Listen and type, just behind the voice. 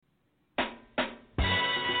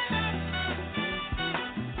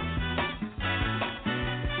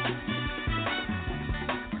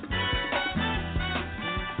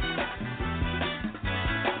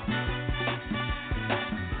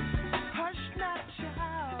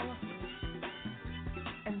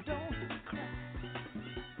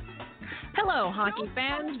Hello, hockey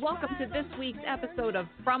fans. Welcome to this week's episode of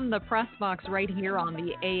From the Press Box right here on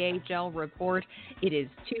the AHL Report. It is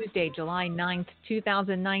Tuesday, July 9th,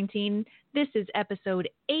 2019. This is episode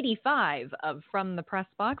 85 of From the Press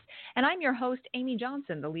Box, and I'm your host, Amy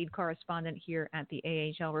Johnson, the lead correspondent here at the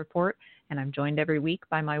AHL Report, and I'm joined every week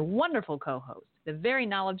by my wonderful co-host, the very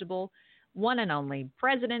knowledgeable, one and only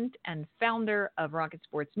president and founder of Rocket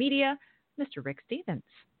Sports Media, Mr. Rick Stevens.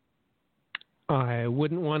 I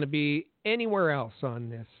wouldn't want to be anywhere else on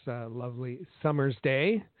this lovely summer's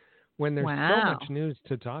day when there's so much news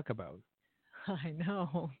to talk about. I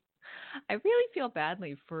know. I really feel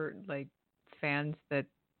badly for fans that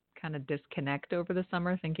kind of disconnect over the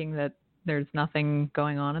summer, thinking that there's nothing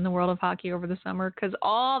going on in the world of hockey over the summer, because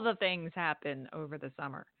all the things happen over the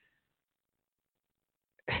summer.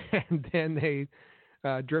 And then they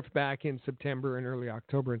drift back in September and early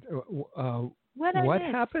October. What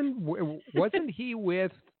happened? Wasn't he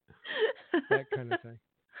with that kind of thing?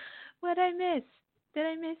 What'd I miss? Did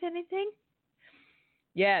I miss anything?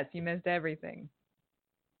 Yes, you missed everything.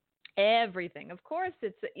 Everything. Of course,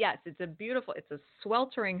 it's a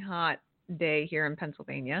sweltering hot day here in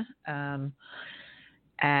Pennsylvania.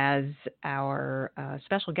 As our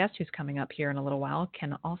special guest who's coming up here in a little while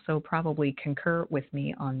can also probably concur with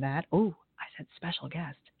me on that. Oh, I said special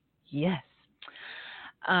guest. Yes.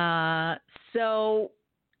 So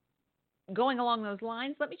going along those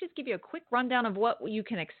lines, let me just give you a quick rundown of what you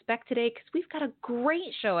can expect today, because we've got a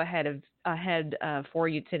great show ahead for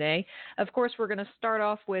you today. Of course, we're going to start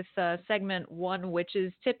off with segment one, which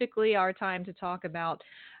is typically our time to talk about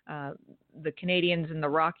the Canadiens and the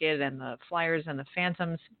Rocket and the Flyers and the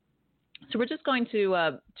Phantoms. So we're just going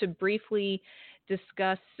to briefly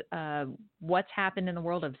discuss what's happened in the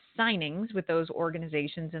world of signings with those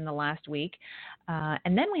organizations in the last week.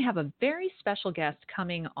 And then we have a very special guest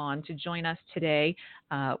coming on to join us today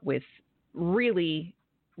with really,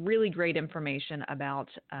 really great information about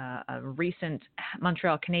a recent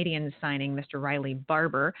Montreal Canadiens signing, Mr. Riley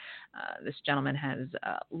Barber. This gentleman has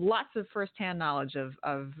lots of firsthand knowledge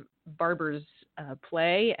of Barber's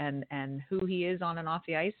play and who he is on and off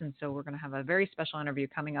the ice. And so we're going to have a very special interview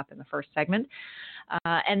coming up in the first segment.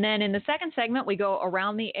 And then in the second segment, we go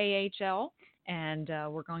around the AHL. And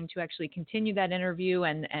we're going to actually continue that interview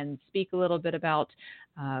and speak a little bit about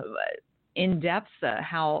in depth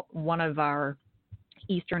how one of our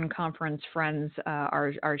Eastern Conference friends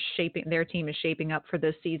are shaping, their team is shaping up for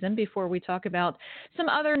this season, before we talk about some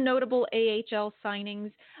other notable AHL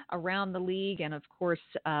signings around the league. And of course,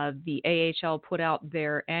 the AHL put out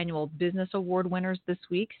their annual business award winners this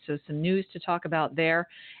week. So some news to talk about there.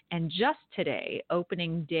 And just today,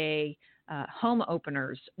 opening day home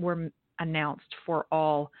openers were announced for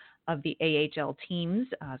all of the AHL teams.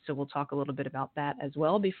 So we'll talk a little bit about that as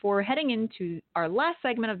well before heading into our last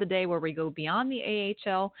segment of the day, where we go beyond the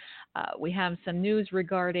AHL. We have some news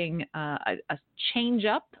regarding a change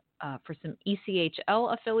up for some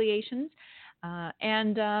ECHL affiliations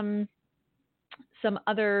and some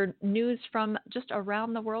other news from just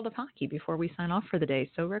around the world of hockey before we sign off for the day.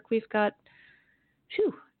 So Rick, we've got,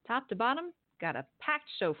 top to bottom, got a packed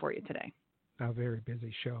show for you today. A very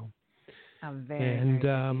busy show. A very busy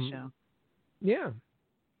show. Yeah.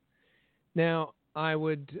 Now, I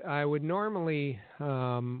would normally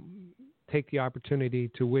take the opportunity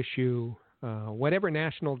to wish you whatever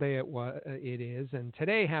national day it is, and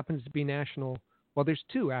today happens to be National. Well, there's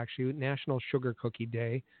two actually. National Sugar Cookie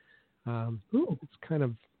Day. It's kind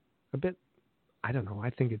of a bit. I don't know. I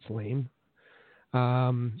think it's lame.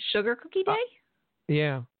 Sugar Cookie Day?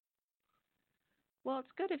 Yeah. Well,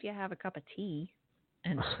 it's good if you have a cup of tea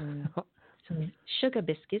and some sugar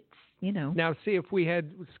biscuits, Now, see, if we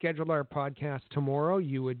had scheduled our podcast tomorrow,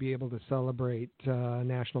 you would be able to celebrate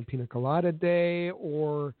National Pina Colada Day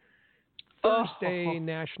or Thursday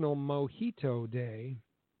National Mojito Day.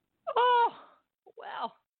 Oh,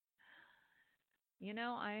 well.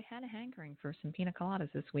 I had a hankering for some pina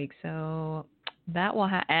coladas this week, so that will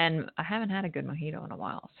and I haven't had a good mojito in a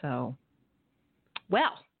while, so,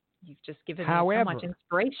 well, you've just given me so much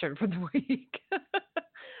inspiration for the week.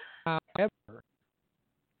 However,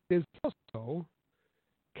 there's also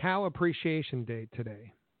Cow Appreciation Day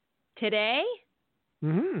today. Today?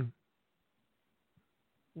 Mm-hmm.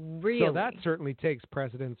 Really? So that certainly takes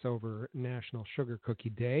precedence over National Sugar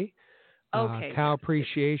Cookie Day. Okay. Cow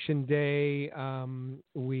Appreciation Day.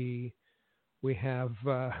 We have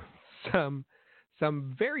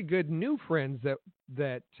some very good new friends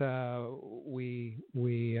that we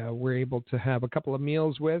were able to have a couple of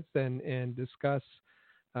meals with and discuss.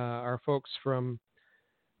 Our folks from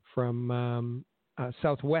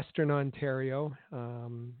southwestern Ontario,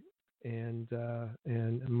 and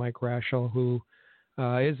Mike Raschel, who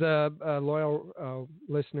is a loyal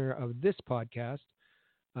listener of this podcast.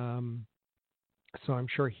 So I'm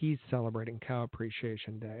sure he's celebrating Cow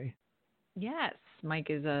Appreciation Day. Yes, Mike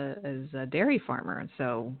is a dairy farmer,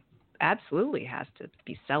 so absolutely has to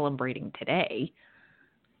be celebrating today.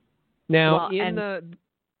 Now,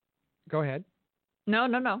 go ahead. No.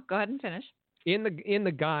 Go ahead and finish. In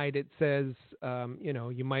the guide, it says,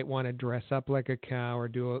 you might want to dress up like a cow or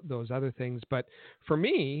do those other things. But for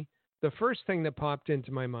me, the first thing that popped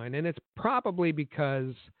into my mind, and it's probably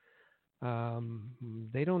because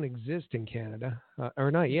they don't exist in Canada,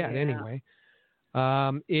 or not yet anyway,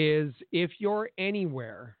 is if you're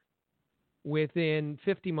anywhere within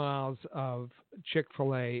 50 miles of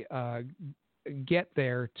Chick-fil-A, get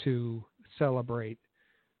there to celebrate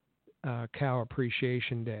Cow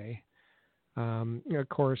Appreciation Day. Of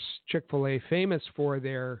course, Chick-fil-A famous for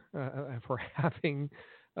their for having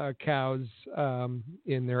cows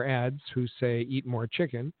in their ads who say "eat more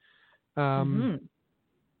chicken,"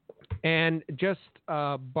 and just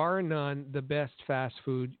bar none, the best fast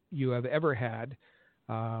food you have ever had.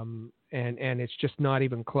 And it's just not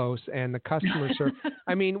even close. And the customer service,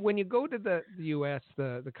 I mean, when you go to the U.S.,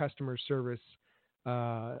 the customer service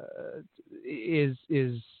is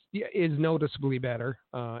noticeably better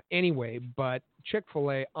anyway. But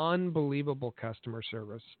Chick-fil-A, unbelievable customer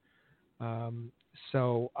service.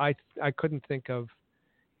 So I couldn't think of,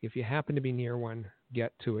 if you happen to be near one,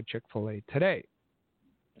 get to a Chick-fil-A today.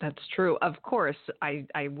 That's true. Of course, I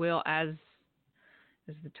will, as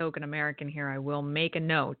the token American here, I will make a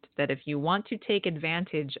note that if you want to take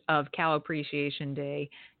advantage of Cow Appreciation Day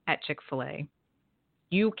at Chick-fil-A,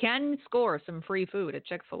 you can score some free food at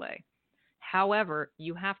Chick-fil-A. However,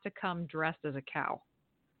 you have to come dressed as a cow.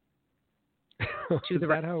 Is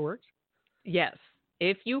that how it works? Yes.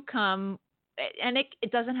 If you come, and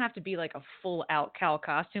it doesn't have to be like a full out cow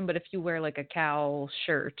costume, but if you wear like a cow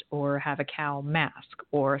shirt or have a cow mask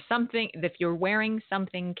or something, if you're wearing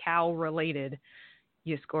something cow related,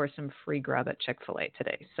 you score some free grub at Chick-fil-A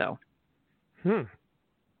today. So,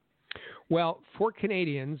 well, for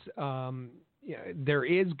Canadians, there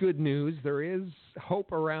is good news. There is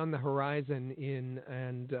hope around the horizon.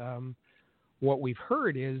 And what we've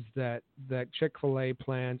heard is that Chick-fil-A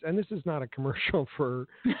plans, and this is not a commercial for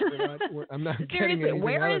I'm not getting anything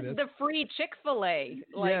where out is of this. the free Chick-fil-A?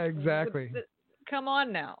 Yeah, exactly. Come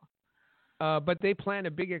on now. But they plan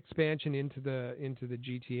a big expansion into the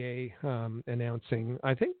GTA, announcing,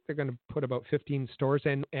 I think they're going to put about 15 stores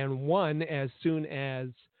and one as soon as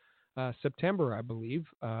September, I believe,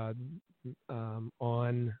 and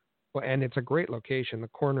it's a great location, the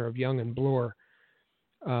corner of Yonge and Bloor.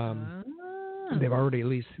 They've already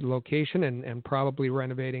leased the location and probably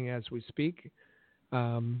renovating as we speak.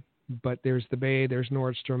 But there's the Bay, there's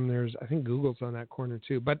Nordstrom, there's, I think Google's on that corner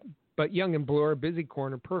too. But Yonge and Bloor, busy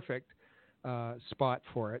corner, perfect spot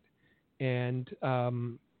for it. And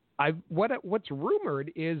what's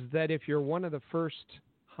rumored is that if you're one of the first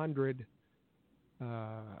 100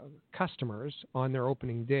 customers on their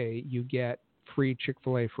opening day, you get free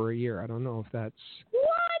Chick-fil-A for a year. I don't know if that's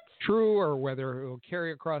true or whether it will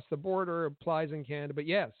carry across the border, applies in Canada. But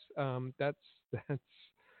yes, that's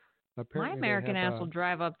apparently. My American ass will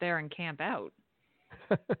drive up there and camp out.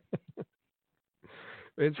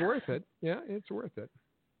 It's worth it. Yeah, it's worth it.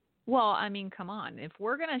 Well, I mean, come on. If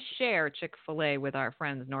we're going to share Chick-fil-A with our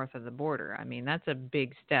friends north of the border, I mean, that's a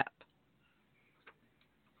big step.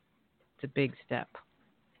 It's a big step.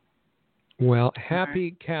 Well,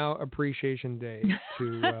 happy Cow Appreciation Day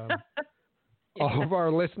to all of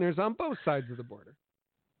our listeners on both sides of the border.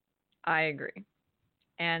 I agree.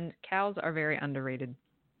 And cows are very underrated.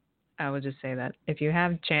 I would just say that. If you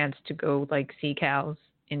have a chance to go like see cows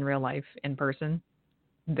in real life, in person,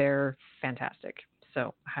 they're fantastic.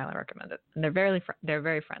 So I highly recommend it. And they're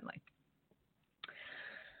very friendly.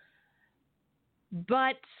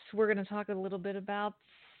 But we're going to talk a little bit about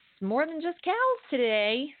more than just cows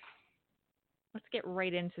today. Let's get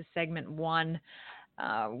right into segment 1,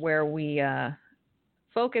 where we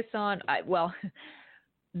focus on, as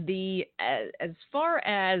far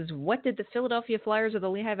as what did the Philadelphia Flyers or the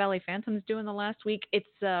Lehigh Valley Phantoms do in the last week, it's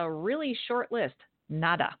a really short list.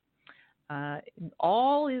 Nada.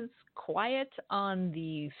 All is quiet on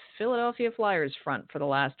the Philadelphia Flyers front for the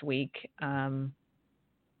last week,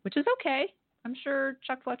 which is okay. I'm sure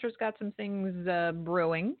Chuck Fletcher's got some things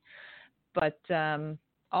brewing, but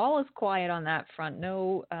all is quiet on that front.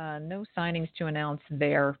 No signings to announce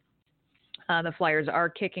there. The Flyers are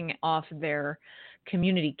kicking off their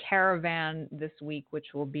community caravan this week,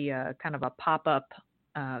 which will be a kind of a pop-up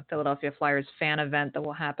Philadelphia Flyers fan event that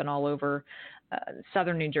will happen all over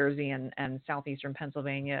southern New Jersey and southeastern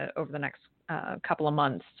Pennsylvania over the next couple of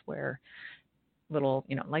months, where little,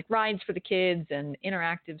 like rides for the kids and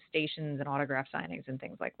interactive stations and autograph signings and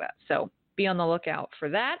things like that. So be on the lookout for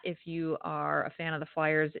that if you are a fan of the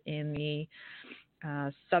Flyers in the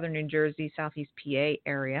southern New Jersey, southeast PA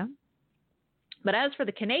area. But as for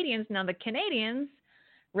the Canadiens, now the Canadiens,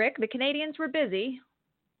 Rick, the Canadiens were busy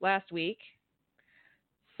last week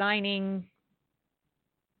signing,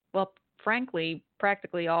 well, frankly,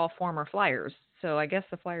 practically all former Flyers. So I guess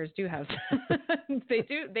the Flyers do have they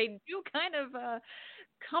do kind of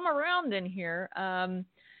come around in here,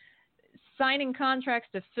 signing contracts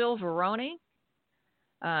to Phil Varone,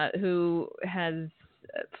 who has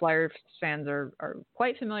Flyers fans are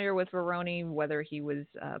quite familiar with Varone, whether he was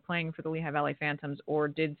playing for the Lehigh Valley Phantoms or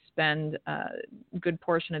did spend a good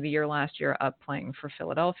portion of the year last year up playing for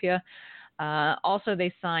Philadelphia. Also,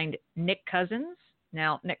 they signed Nick Cousins.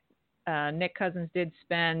 Now, Nick Cousins did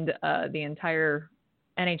spend the entire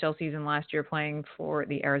NHL season last year playing for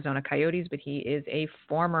the Arizona Coyotes, but he is a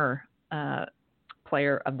former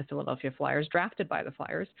player of the Philadelphia Flyers, drafted by the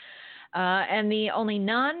Flyers. And the only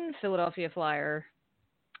non-Philadelphia Flyer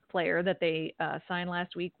player that they signed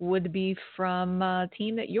last week would be from a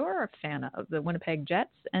team that you're a fan of, the Winnipeg Jets,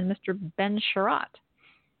 and Mr. Ben Sherratt.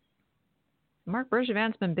 Marc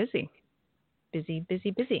Bergevin's been busy.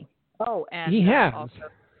 Oh, and he has. Also,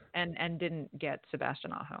 and didn't get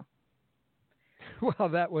Sebastian Aho. Well,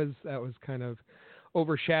 that was kind of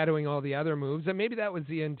overshadowing all the other moves, and maybe that was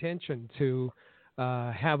the intention, to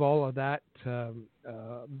have all of that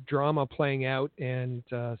drama playing out, and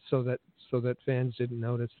so that fans didn't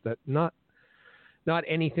notice that not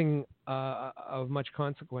anything of much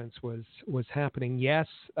consequence was happening. Yes,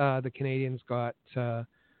 the Canadiens got a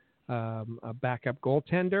backup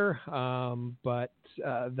goaltender, but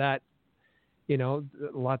that,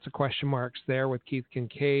 lots of question marks there with Keith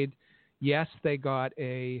Kincaid. Yes, they got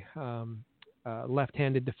a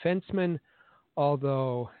left-handed defenseman,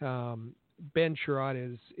 although Ben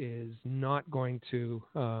Sherratt is not going to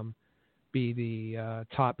be the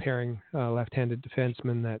top pairing left-handed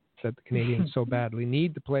defenseman that the Canadiens so badly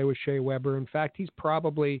need to play with Shea Weber. In fact, he's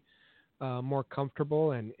probably more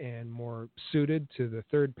comfortable and more suited to the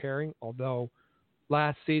third pairing, although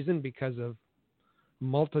last season, because of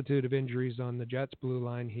multitude of injuries on the Jets blue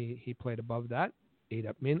line, he played above that, ate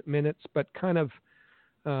up minutes, but kind of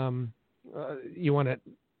you want to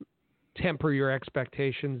temper your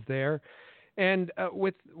expectations there. And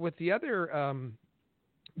with the other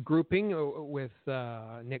grouping, with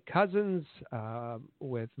Nick Cousins,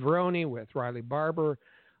 with Varone, with Riley Barber,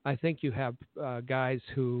 I think you have guys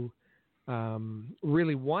who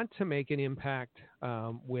really want to make an impact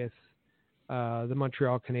with the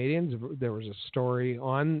Montreal Canadiens. There was a story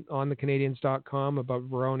on the Canadiens.com about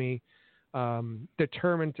Varone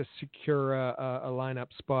determined to secure a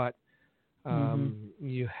lineup spot.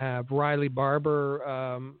 You have Riley Barber,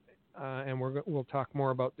 and we'll talk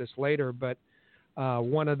more about this later, but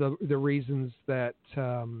one of the reasons that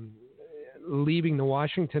leaving the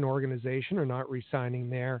Washington organization or not re-signing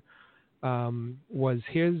there was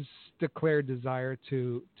his declared desire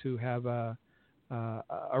to have a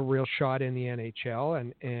real shot in the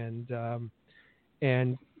NHL, and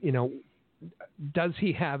does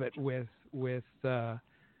he have it with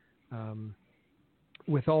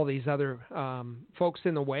all these other folks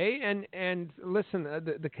in the way? And listen,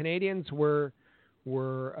 the Canadiens were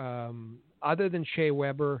other than Shea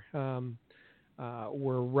Weber,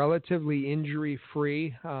 were relatively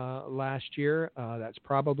injury-free last year. That's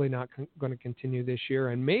probably not going to continue this year,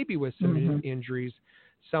 and maybe with some injuries,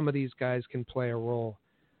 some of these guys can play a role.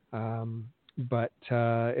 But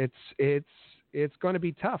it's going to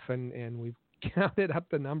be tough, and we've counted up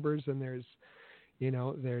the numbers, and there's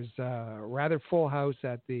a rather full house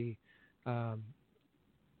at the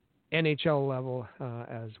NHL level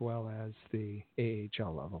as well as the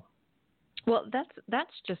AHL level. Well, that's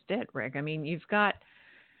just it, Rick. I mean, you've got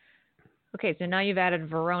so now you've added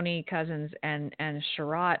Varone, Cousins, and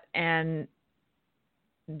Sherratt, and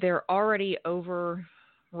they're already over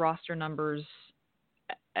roster numbers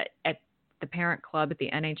at the parent club at the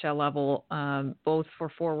NHL level, both for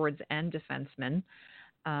forwards and defensemen.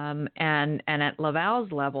 And at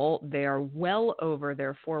Laval's level, they are well over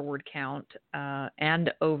their forward count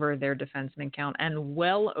and over their defenseman count and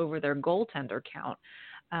well over their goaltender count.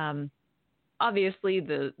 Obviously,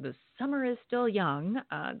 the summer is still young.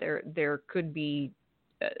 There could be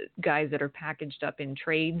guys that are packaged up in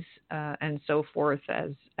trades and so forth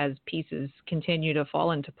as pieces continue to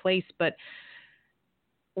fall into place. But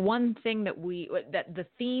one thing that the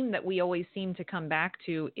theme that we always seem to come back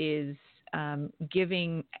to is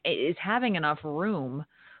having enough room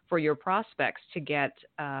for your prospects to get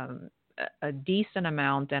a decent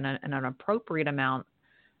amount and an appropriate amount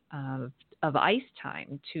of ice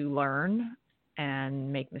time to learn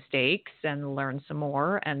and make mistakes and learn some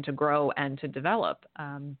more and to grow and to develop.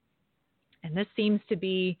 And this seems to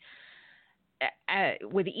be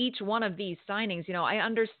with each one of these signings. I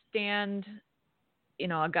understand.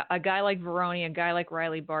 A guy like Veroni, a guy like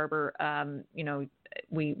Riley Barber.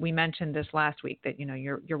 We mentioned this last week that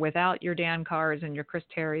you're without your Dan Carrs and your Chris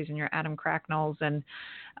Terrys and your Adam Cracknells and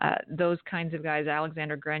those kinds of guys.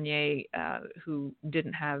 Alexander Grenier, who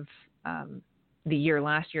didn't have the year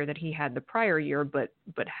last year that he had the prior year, but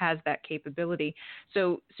has that capability.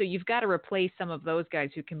 So you've got to replace some of those guys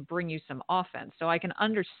who can bring you some offense. So I can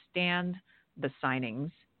understand the signings.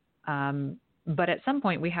 But at some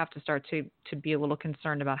point, we have to start to be a little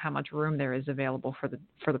concerned about how much room there is available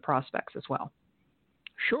for the prospects as well.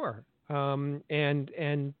 Sure, and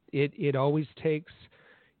it always takes,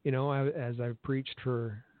 as I've preached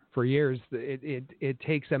for years, it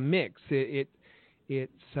takes a mix. It's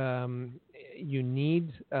you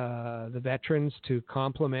need the veterans to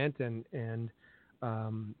complement and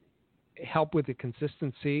help with the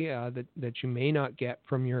consistency that you may not get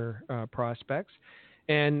from your prospects.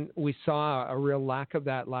 And we saw a real lack of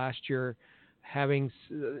that last year, having,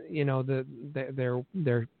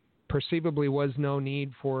 there perceivably was no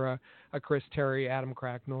need for a Chris Terry, Adam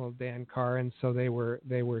Cracknell, Dan Carr, and so they were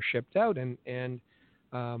shipped out. And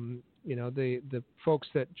the folks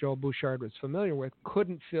that Joel Bouchard was familiar with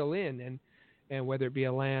couldn't fill in, and whether it be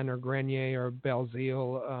Alain or Grenier or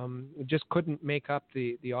Belzile, just couldn't make up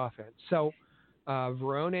the offense. So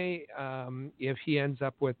Verone, if he ends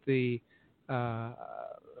up with the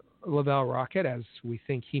Laval Rocket, as we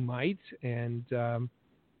think he might, and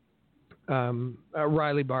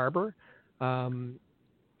Riley Barber.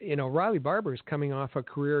 Riley Barber is coming off a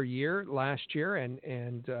career year last year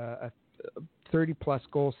and a 30-plus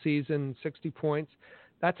goal season, 60 points.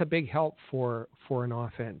 That's a big help for an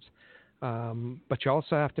offense. But you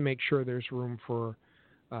also have to make sure there's room for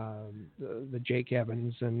the Jake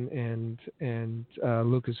Evans and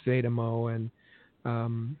Lucas Vedamo and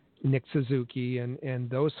Nick Suzuki and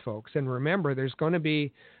those folks. And remember, there's going to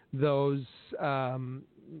be those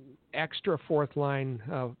extra fourth line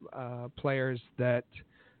players that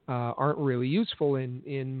aren't really useful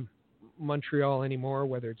in Montreal anymore,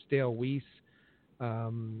 whether it's Dale Weiss,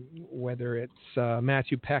 whether it's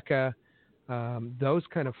Matthew Pekka, those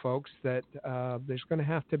kind of folks that there's going to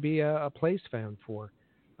have to be a place found for,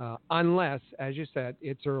 unless, as you said,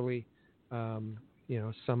 it's early.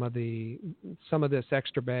 Some of this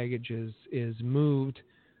extra baggage is moved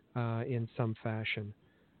in some fashion.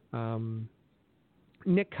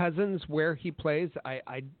 Nick Cousins, where he plays,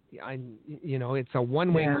 it's a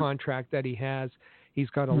one-way contract that he has. He's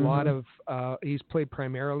got a lot of. He's played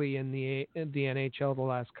primarily in the NHL the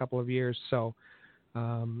last couple of years, so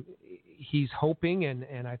he's hoping,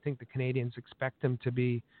 and I think the Canadians expect him to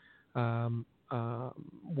be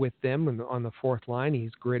with them on the fourth line.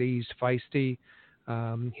 He's gritty, he's feisty.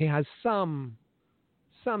 He has some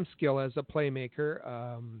skill as a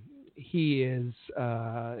playmaker. He is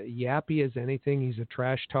yappy as anything. He's a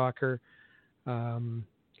trash talker.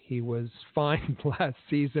 He was fined last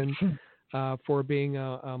season for being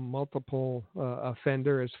a multiple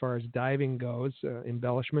offender as far as diving goes,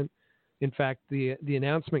 embellishment. In fact, the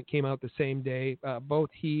announcement came out the same day. Both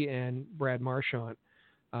he and Brad Marchand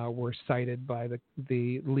were cited by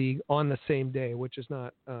the league on the same day, which is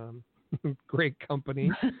not great company.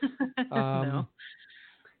 No.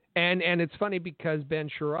 And it's funny because Ben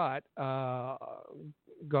Sherratt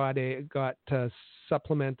got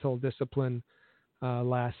supplemental discipline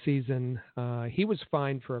last season. He was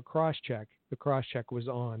fined for a cross-check. The cross-check was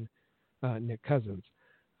on Nick Cousins.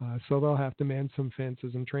 So they'll have to man some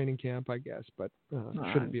fences in training camp, I guess, but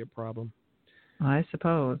shouldn't be a problem. I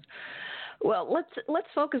suppose. Well, let's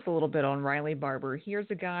focus a little bit on Riley Barber. Here's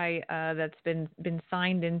a guy that's been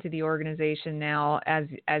signed into the organization now, as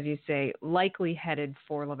you say, likely headed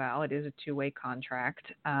for Laval. It is a two-way contract,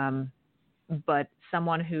 but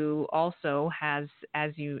someone who also has,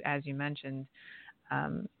 as you mentioned,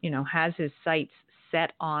 has his sights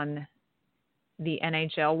set on the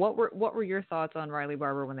NHL. What were your thoughts on Riley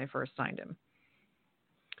Barber when they first signed him?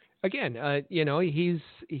 Again, he's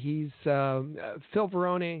Phil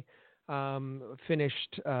Verone.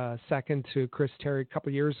 Finished second to Chris Terry a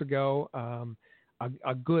couple years ago.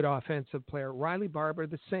 A good offensive player. Riley Barber,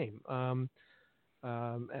 the same.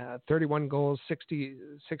 31 goals, 60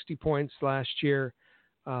 points last year.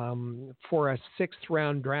 for a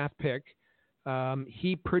 6th-round draft pick,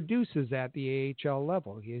 he produces at the AHL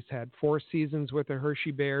level. He's had 4 seasons with the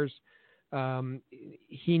Hershey Bears.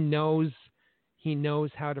 He knows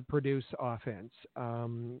how to produce offense.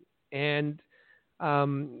 And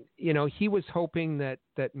he was hoping that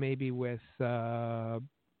maybe with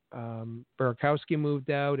Burakovsky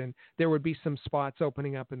moved out, and there would be some spots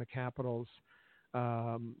opening up in the Capitals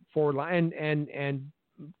forward line, and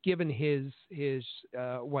given his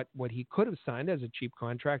what he could have signed as a cheap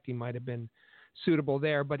contract, he might have been suitable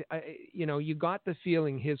there. But you got the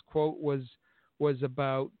feeling his quote was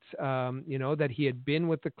about that he had been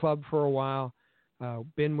with the club for a while,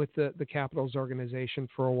 been with the Capitals organization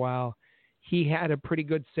for a while. He had a pretty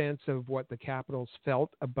good sense of what the Capitals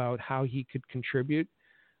felt about how he could contribute.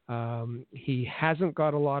 He hasn't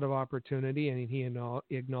got a lot of opportunity, and he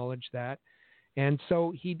acknowledged that. And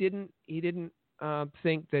so he didn't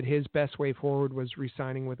think that his best way forward was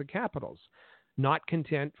re-signing with the Capitals. Not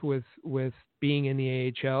content with being in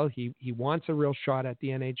the AHL, he wants a real shot at the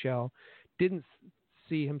NHL. Didn't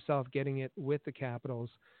see himself getting it with the Capitals,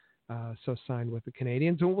 so signed with the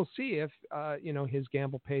Canadiens. And we'll see if his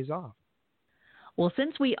gamble pays off. Well,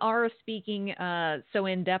 since we are speaking so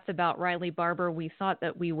in depth about Riley Barber, we thought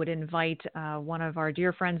that we would invite one of our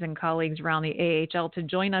dear friends and colleagues around the AHL to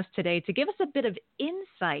join us today to give us a bit of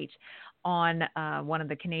insight on one of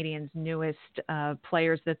the Canadiens' newest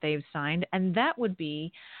players that they've signed, and that would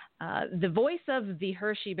be the voice of the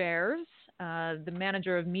Hershey Bears, the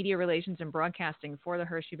manager of media relations and broadcasting for the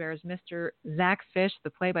Hershey Bears, Mr. Zack Fisch, the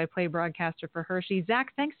play-by-play broadcaster for Hershey.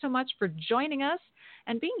 Zack, thanks so much for joining us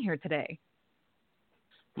and being here today.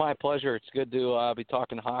 My pleasure. It's good to be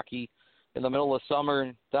talking hockey in the middle of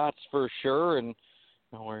summer, that's for sure. And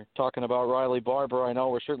we're talking about Riley Barber. I know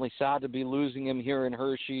we're certainly sad to be losing him here in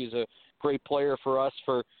Hershey. He's a great player for us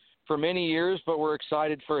for many years, but we're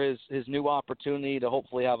excited for his new opportunity to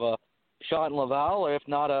hopefully have a shot in Laval, or if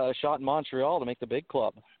not a shot in Montreal, to make the big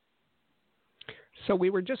club. So we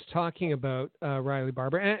were just talking about Riley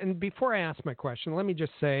Barber. And before I ask my question, let me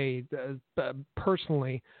just say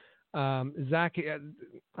personally, Zack,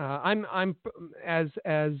 I'm as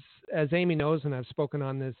Amy knows, and I've spoken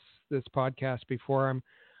on this podcast before.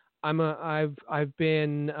 I've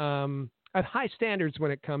been at high standards when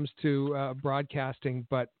it comes to broadcasting,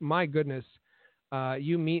 but my goodness,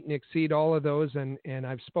 you meet and exceed all of those, and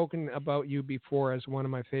I've spoken about you before as one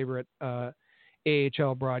of my favorite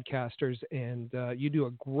AHL broadcasters, and you do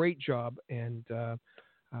a great job, and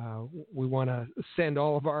we want to send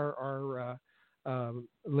all of our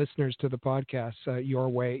listeners to the podcast your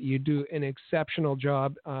way. You do an exceptional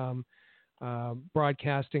job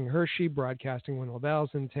broadcasting Hershey, broadcasting when Laval's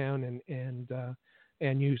in town,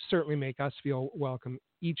 and you certainly make us feel welcome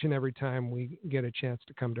each and every time we get a chance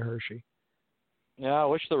to come to Hershey. Yeah, I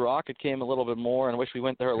wish the Rocket came a little bit more, and I wish we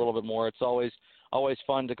went there a little bit more. It's always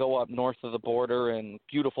fun to go up north of the border, and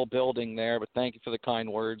beautiful building there, but thank you for the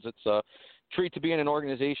kind words. It's a treat to be in an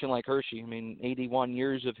organization like Hershey. I mean, 81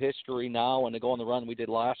 years of history now, and to go on the run we did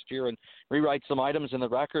last year and rewrite some items in the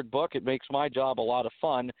record book, it makes my job a lot of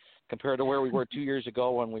fun compared to where we were 2 years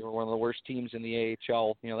ago when we were one of the worst teams in the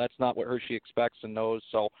AHL. That's not what Hershey expects and knows.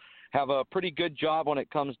 So have a pretty good job when it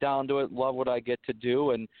comes down to it. Love what I get to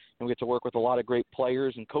do, and we get to work with a lot of great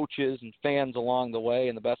players and coaches and fans along the way,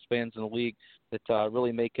 and the best fans in the league that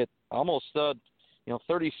really make it almost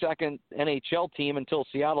 32nd NHL team until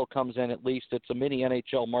Seattle comes in. At least it's a mini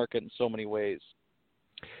NHL market in so many ways.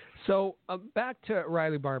 So back to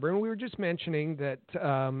Riley Barber, and we were just mentioning that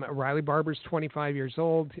Riley Barber's 25 years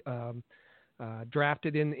old,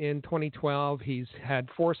 drafted in 2012. He's had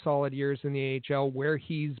 4 solid years in the AHL where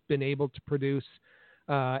he's been able to produce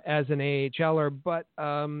as an AHLer, but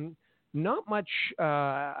not much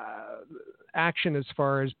action as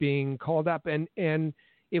far as being called up. And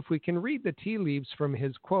if we can read the tea leaves from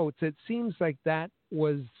his quotes, it seems like that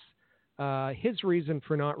was his reason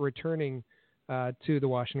for not returning to the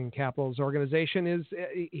Washington Capitals organization. Is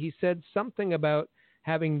he said something about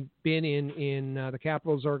having been in the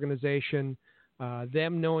Capitals organization,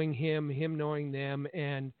 them knowing him knowing them,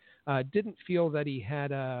 and didn't feel that he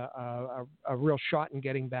had a real shot in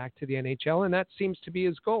getting back to the NHL, and that seems to be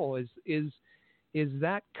his goal. Is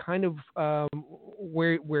that kind of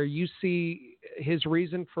where you see his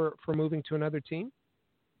reason for moving to another team?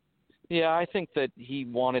 Yeah, I think that he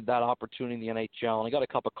wanted that opportunity in the NHL, and he got a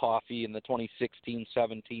cup of coffee in the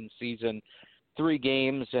 2016-17 season, 3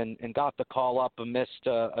 games, and got the call up and missed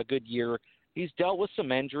a good year. He's dealt with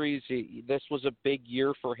some injuries. This was a big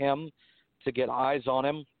year for him to get eyes on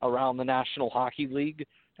him around the National Hockey League,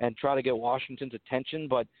 and try to get Washington's attention,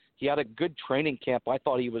 but he had a good training camp. I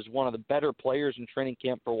thought he was one of the better players in training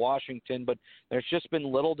camp for Washington, but there's just been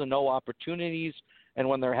little to no opportunities, and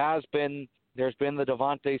when there has been, there's been the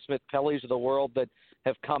Devontae Smith-Pellys of the world that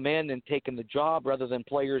have come in and taken the job rather than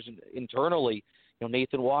players internally. You know,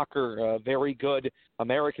 Nathan Walker, a very good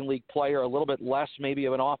American League player, a little bit less maybe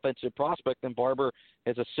of an offensive prospect than Barber,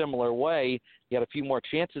 is a similar way. He had a few more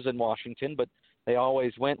chances in Washington, but they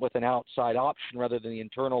always went with an outside option rather than the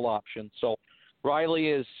internal option. So Riley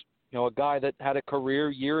is, you know, a guy that had a career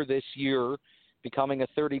year this year, becoming a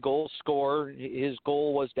 30-goal scorer. His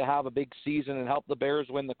goal was to have a big season and help the Bears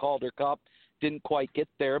win the Calder Cup. Didn't quite get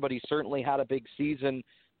there, but he certainly had a big season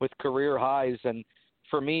with career highs. And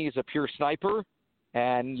for me, he's a pure sniper,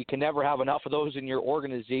 and you can never have enough of those in your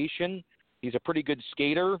organization. He's a pretty good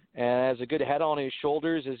skater and has a good head on his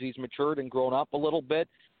shoulders as he's matured and grown up a little bit.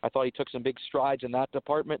 I thought he took some big strides in that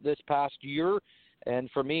department this past year. And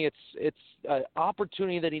for me, it's an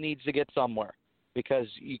opportunity that he needs to get somewhere, because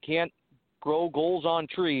you can't grow goals on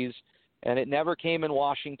trees, and it never came in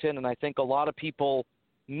Washington. And I think a lot of people,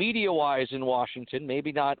 media-wise in Washington,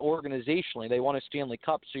 maybe not organizationally, they won a Stanley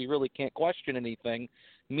Cup, so you really can't question anything.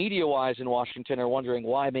 Media-wise in Washington are wondering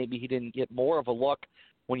why maybe he didn't get more of a look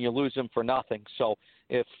when you lose him for nothing. So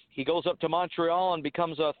if he goes up to Montreal and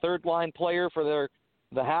becomes a third-line player for the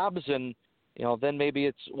Habs, and you know, then maybe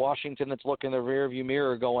it's Washington that's looking in the rearview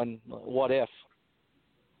mirror going, what if?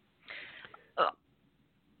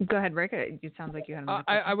 Go ahead, Rick. It sounds like you had a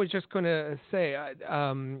I was just going to say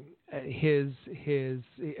the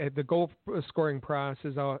goal scoring process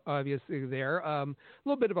is obviously there. A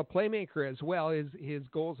little bit of a playmaker as well. His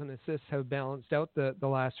goals and assists have balanced out the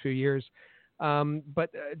last few years. But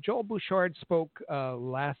Joel Bouchard spoke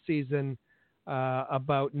last season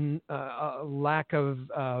about a lack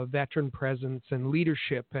of veteran presence and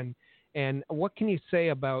leadership, and what can you say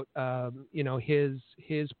about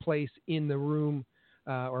his place in the room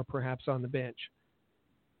or perhaps on the bench?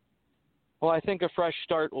 Well, I think a fresh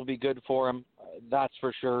start will be good for him. That's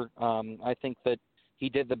for sure. I think that he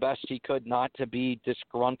did the best he could not to be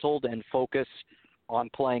disgruntled and focus on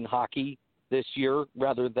playing hockey this year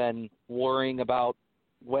rather than worrying about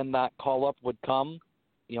when that call-up would come.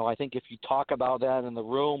 You know, I think if you talk about that in the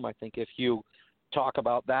room, I think if you talk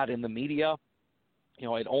about that in the media, you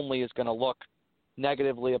know, it only is going to look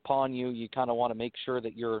negatively upon you. You kind of want to make sure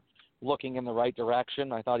that you're looking in the right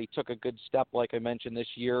direction. I thought he took a good step, like I mentioned, this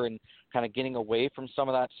year, and kind of getting away from some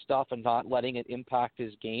of that stuff and not letting it impact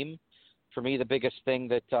his game. For me, the biggest thing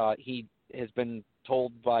that he has been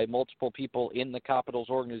told by multiple people in the Capitals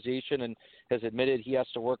organization and has admitted he has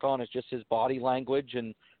to work on is just his body language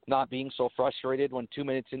and not being so frustrated when 2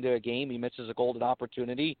 minutes into a game he misses a golden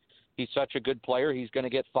opportunity. He's such a good player. He's going to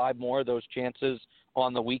get 5 more of those chances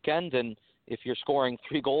on the weekend, and if you're scoring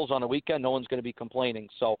 3 goals on a weekend, no one's going to be complaining.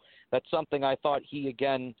 So that's something I thought he,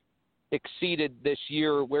 again, exceeded this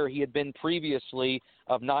year where he had been previously,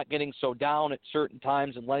 of not getting so down at certain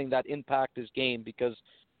times and letting that impact his game, because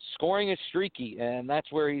scoring is streaky, and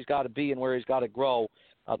that's where he's got to be and where he's got to grow.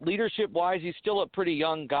 Leadership-wise, he's still a pretty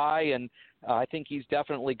young guy, and I think he's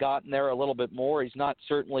definitely gotten there a little bit more. He's not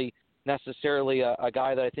certainly necessarily a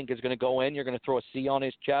guy that I think is going to go in. You're going to throw a C on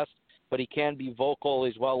his chest, but he can be vocal.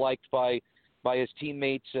 He's well-liked by his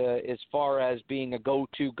teammates as far as being a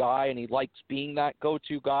go-to guy, and he likes being that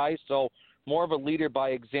go-to guy. So more of a leader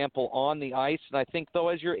by example on the ice. And I think, though,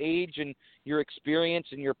 as your age and your experience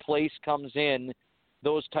and your place comes in,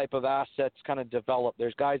 those type of assets kind of develop.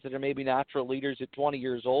 There's guys that are maybe natural leaders at 20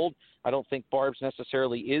 years old. I don't think Barb's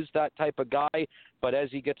necessarily is that type of guy, but as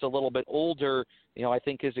he gets a little bit older, you know, I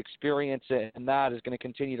think his experience and that is going to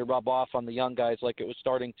continue to rub off on the young guys like it was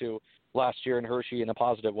starting to last year in Hershey in a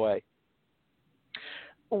positive way.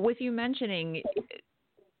 With you mentioning,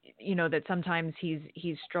 you know, that sometimes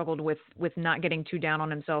he's struggled with not getting too down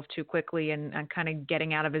on himself too quickly and kind of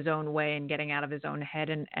getting out of his own way and getting out of his own head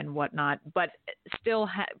and whatnot, but still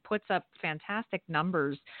puts up fantastic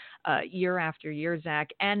numbers year after year,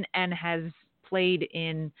 Zach, and has played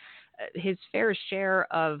in his fair share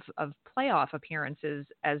of playoff appearances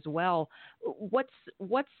as well. What's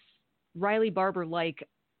Riley Barber like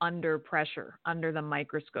under pressure, under the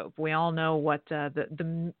microscope? We all know what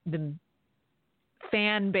the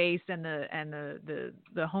fan base and the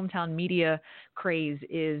hometown media craze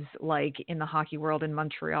is like in the hockey world in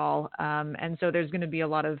Montreal, and so there's going to be a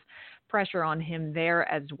lot of pressure on him there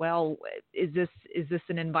as well. Is this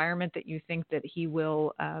an environment that you think that he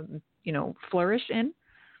will flourish in?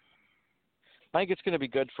 I think it's going to be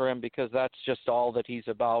good for him, because that's just all that he's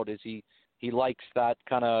about. Is he likes that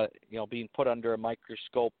kind of, you know, being put under a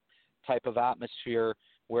microscope type of atmosphere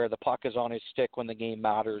where the puck is on his stick when the game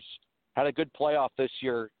matters. Had a good playoff this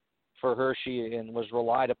year for Hershey and was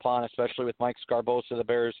relied upon, especially with Mike Scarbosa, the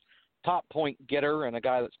Bears' top point getter, and a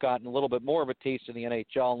guy that's gotten a little bit more of a taste in the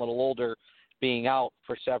NHL and a little older, being out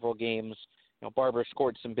for several games. Barber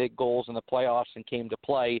scored some big goals in the playoffs and came to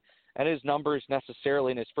play, and his numbers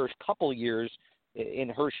necessarily in his first couple years in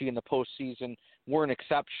Hershey in the postseason weren't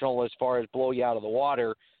exceptional as far as blow you out of the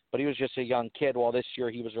water, but he was just a young kid, while this year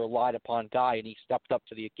he was a relied upon guy, and he stepped up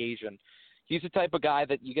to the occasion. He's the type of guy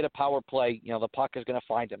that you get a power play, the puck is going to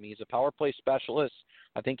find him. He's a power play specialist.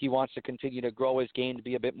 I think he wants to continue to grow his game to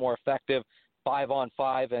be a bit more effective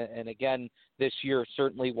 5-on-5, and again, this year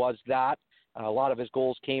certainly was that. A lot of his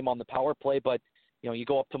goals came on the power play, but you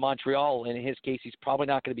go up to Montreal, and in his case, he's probably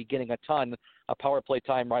not going to be getting a ton of power play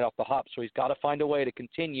time right off the hop, so he's got to find a way to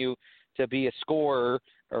continue to be a scorer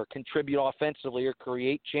or contribute offensively or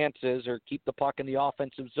create chances or keep the puck in the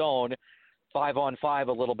offensive zone 5-on-5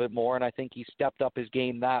 a little bit more, and I think he stepped up his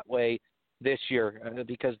game that way this year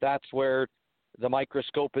because that's where the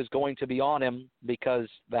microscope is going to be on him, because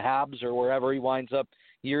the Habs or wherever he winds up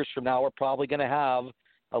years from now are probably going to have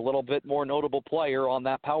a little bit more notable player on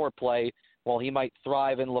that power play. While he might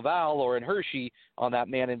thrive in Laval or in Hershey on that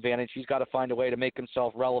man advantage, he's got to find a way to make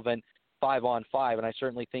himself relevant 5-on-5, and I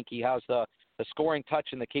certainly think he has the scoring touch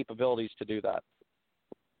and the capabilities to do that.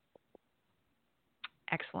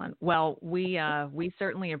 Excellent. Well, we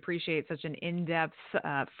certainly appreciate such an in-depth,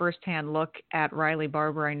 firsthand look at Riley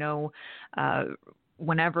Barber. I know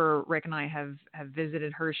whenever Rick and I have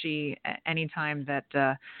visited Hershey, anytime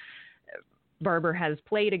that Barber has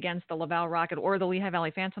played against the Laval Rocket or the Lehigh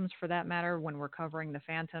Valley Phantoms, for that matter, when we're covering the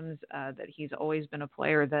Phantoms, that he's always been a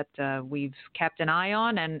player that we've kept an eye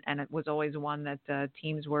on, and it was always one that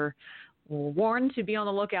teams were warned to be on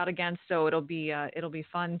the lookout against. So it'll be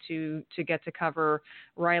fun to get to cover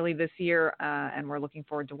Riley this year, and we're looking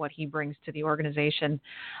forward to what he brings to the organization.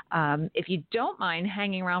 If you don't mind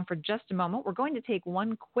hanging around for just a moment, we're going to take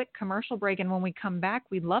one quick commercial break, and when we come back,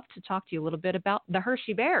 we'd love to talk to you a little bit about the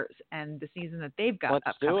Hershey Bears and the season that they've got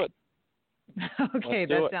upcoming. Let's do it. Okay,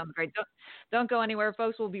 that sounds great. Don't go anywhere,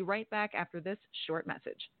 folks. We'll be right back after this short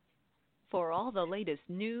message. For all the latest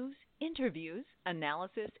news, interviews,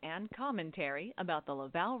 analysis, and commentary about the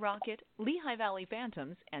Laval Rocket, Lehigh Valley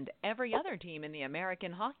Phantoms, and every other team in the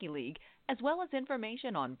American Hockey League, as well as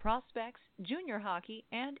information on prospects, junior hockey,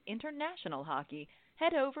 and international hockey,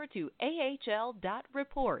 head over to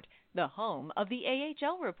AHL.report, the home of the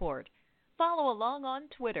AHL Report. Follow along on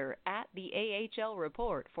Twitter at the AHL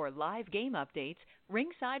Report for live game updates,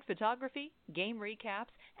 ringside photography, game recaps,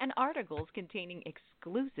 and articles containing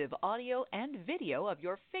exclusive audio and video of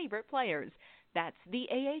your favorite players. That's the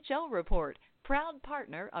AHL Report, proud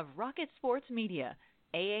partner of Rocket Sports Media.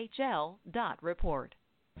 AHL.report.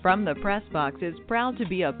 From the Press Box is proud to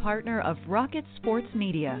be a partner of Rocket Sports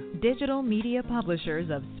Media, digital media publishers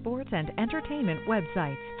of sports and entertainment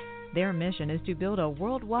websites. Their mission is to build a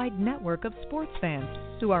worldwide network of sports fans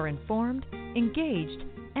who are informed, engaged,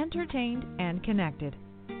 entertained, and connected.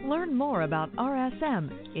 Learn more about RSM,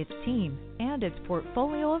 its team, and its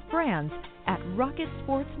portfolio of brands at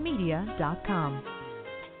rocketsportsmedia.com.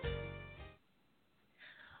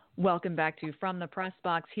 Welcome back to From the Press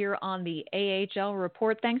Box here on the AHL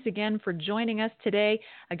Report. Thanks again for joining us today.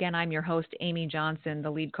 Again, I'm your host, Amy Johnson,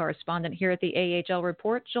 the lead correspondent here at the AHL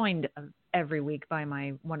Report, joined every week by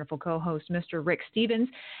my wonderful co-host, Mr. Rick Stevens.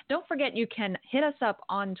 Don't forget, you can hit us up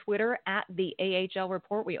on Twitter at the AHL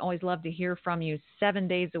Report. We always love to hear from you 7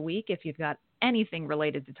 days a week. If you've got anything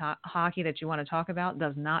related to hockey that you want to talk about,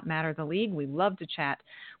 does not matter the league. We love to chat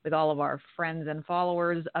with all of our friends and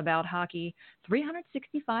followers about hockey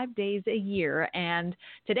 365 days a year. And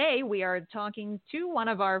today we are talking to one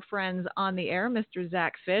of our friends on the air, Mr.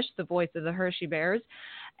 Zack Fisch, the voice of the Hershey Bears.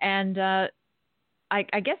 And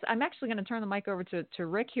I guess I'm actually going to turn the mic over to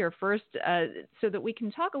Rick here first, so that we can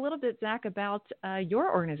talk a little bit, Zack, about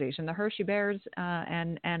your organization, the Hershey Bears,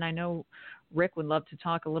 and I know Rick would love to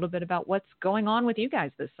talk a little bit about what's going on with you guys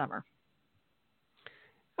this summer.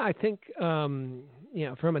 I think, from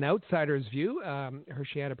an outsider's view,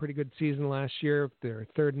 Hershey had a pretty good season last year. They're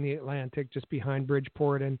third in the Atlantic, just behind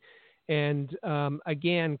Bridgeport, and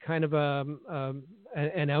again, kind of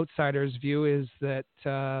an outsider's view is that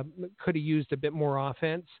could have used a bit more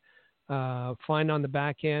offense, fine on the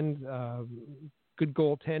back end, good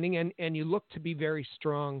goaltending, and you look to be very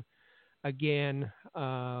strong again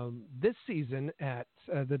this season at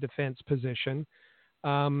the defense position.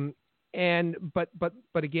 But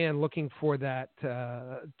again, looking for that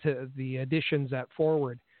to the additions at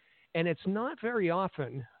forward, and it's not very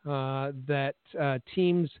often that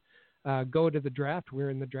teams go to the draft. We're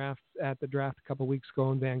in the draft at the draft a couple weeks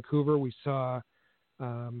ago in Vancouver. We saw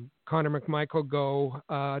Connor McMichael go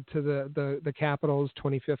to the Capitals,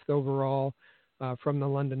 25th overall from the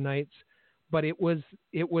London Knights. But it was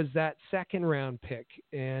that second round pick,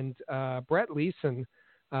 and Brett Leeson,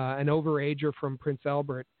 an overager from Prince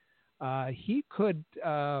Albert, he could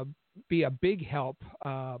be a big help.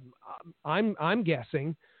 I'm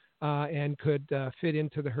guessing, and could fit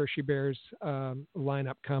into the Hershey Bears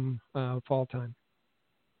lineup come fall time.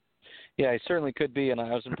 Yeah, he certainly could be, and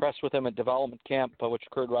I was impressed with him at development camp, which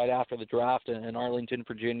occurred right after the draft in Arlington,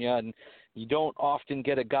 Virginia. And you don't often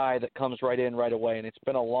get a guy that comes right in right away, and it's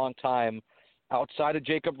been a long time outside of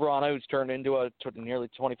Jacob Vrana, who's turned into a nearly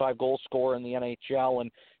 25-goal scorer in the NHL and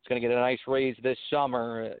is going to get a nice raise this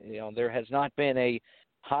summer. There has not been a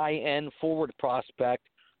high-end forward prospect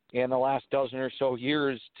in the last dozen or so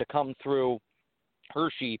years to come through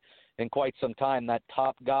Hershey in quite some time. That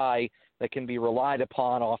top guy that can be relied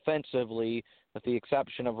upon offensively, with the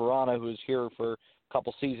exception of Vrana, who's here for a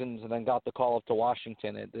couple seasons and then got the call up to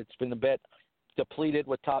Washington. It's been a bit depleted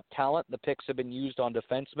with top talent. The picks have been used on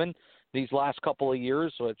defensemen these last couple of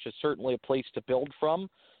years, so it's just certainly a place to build from.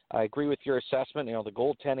 I agree with your assessment. The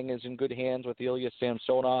goaltending is in good hands with Ilya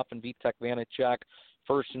Samsonov and Vitek Vanacek.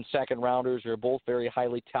 First and second rounders are both very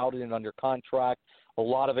highly touted and under contract. A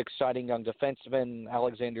lot of exciting young defensemen.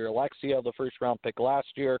 Alexander Alexia, the first-round pick last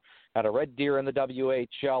year, had a Red Deer in the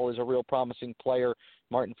WHL, is a real promising player.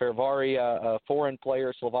 Martin Fervari, a foreign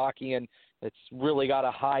player, Slovakian, that's really got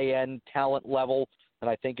a high-end talent level that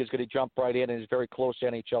I think is going to jump right in and is very close to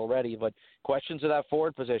NHL ready. But questions of that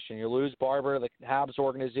forward position. You lose Barber, the Habs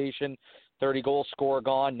organization, 30-goal scorer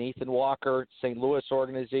gone. Nathan Walker, St. Louis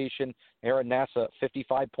organization. Aaron Nassa,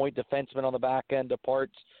 55-point defenseman on the back end,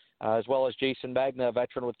 departs, as well as Jason Magna, a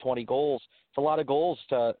veteran with 20 goals. It's a lot of goals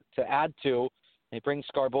to add to. They bring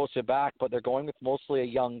Scarbosa back, but they're going with mostly a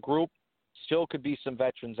young group. Still could be some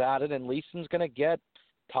veterans added, and Leeson's going to get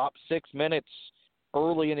top 6 minutes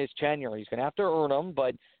early in his tenure. He's going to have to earn them,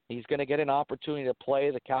 but he's going to get an opportunity to play.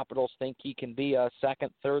 The Capitals think he can be a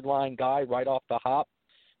second, third-line guy right off the hop.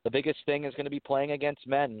 The biggest thing is going to be playing against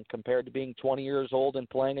men compared to being 20 years old and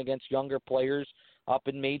playing against younger players up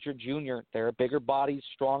in Major Junior. They're bigger bodies,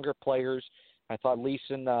 stronger players. I thought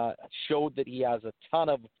Leeson showed that he has a ton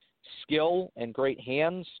of skill and great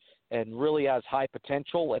hands and really has high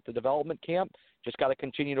potential at the development camp. Just got to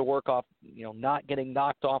continue to work off, not getting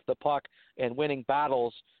knocked off the puck and winning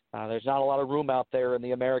battles. There's not a lot of room out there in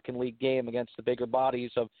the American League game against the bigger bodies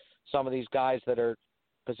of some of these guys that are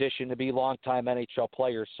positioned to be longtime NHL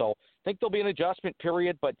players. So I think there'll be an adjustment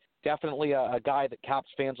period, but definitely a guy that Caps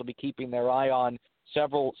fans will be keeping their eye on.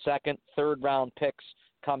 Several second, third-round picks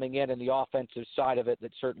coming in the offensive side of it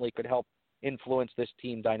that certainly could help influence this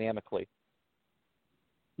team dynamically.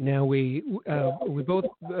 Now, we both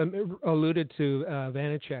alluded to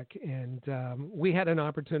Vanacek, and we had an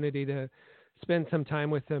opportunity to spend some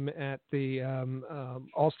time with him at the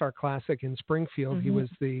All-Star Classic in Springfield. Mm-hmm. He was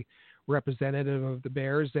the representative of the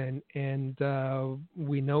Bears, and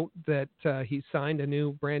we note that he signed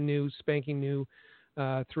a brand new, spanking new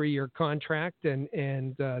 3-year contract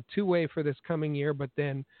and two-way for this coming year, but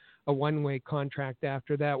then a one-way contract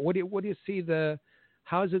after that. What do you see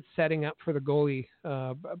how is it setting up for the goalie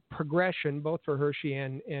progression, both for Hershey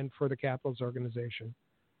and for the Capitals organization?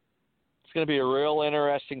 It's going to be a real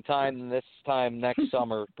interesting time this time next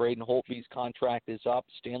summer. Braden Holtby's contract is up.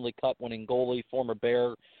 Stanley Cup winning goalie, former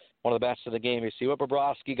Bear, one of the best of the game. You see what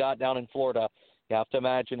Bobrovsky got down in Florida. You have to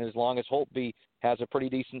imagine as long as Holtby has a pretty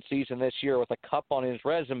decent season this year with a cup on his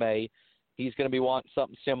resume, he's going to be wanting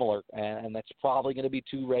something similar, and that's probably going to be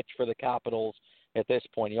too rich for the Capitals at this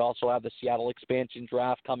point. You also have the Seattle expansion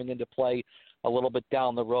draft coming into play a little bit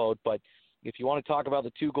down the road. But if you want to talk about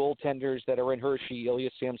the two goaltenders that are in Hershey, Ilya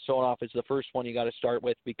Samsonov is the first one you got to start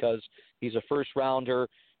with because he's a first-rounder.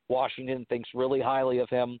 Washington thinks really highly of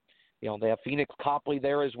him. They have Phoenix Copley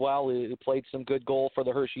there as well, who played some good goal for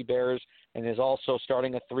the Hershey Bears and is also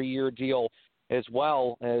starting a 3-year deal as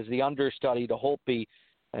well as the understudy to Holtby.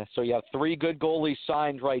 So you have 3 good goalies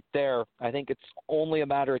signed right there. I think it's only a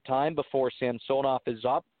matter of time before Samsonov is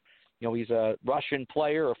up. He's a Russian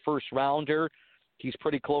player, a first-rounder. He's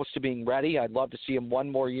pretty close to being ready. I'd love to see him one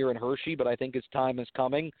more year in Hershey, but I think his time is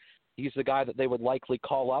coming. He's the guy that they would likely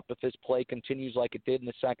call up if his play continues like it did in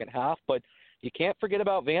the second half. But you can't forget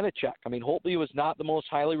about Vanacek. I mean, Holtby was not the most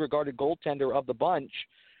highly regarded goaltender of the bunch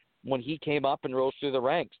when he came up and rose through the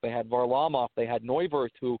ranks. They had Varlamov. They had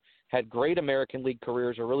Neuwirth, who had great American League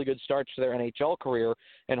careers or really good starts to their NHL career,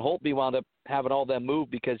 and Holtby wound up having all them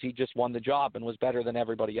move because he just won the job and was better than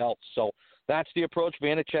everybody else. So that's the approach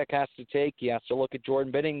Vanacek has to take. He has to look at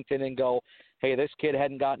Jordan Binnington and go, hey, this kid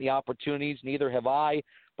hadn't gotten the opportunities, neither have I,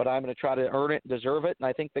 but I'm going to try to earn it and deserve it. And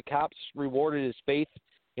I think the Caps rewarded his faith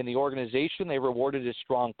in the organization. They rewarded his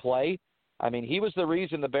strong play. I mean, he was the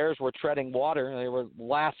reason the Bears were treading water. They were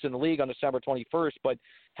last in the league on December 21st, but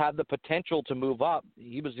had the potential to move up.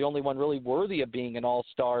 He was the only one really worthy of being an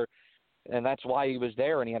all-star, and that's why he was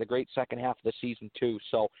there, and he had a great second half of the season too.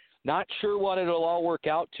 So not sure what it'll all work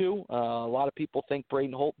out to. A lot of people think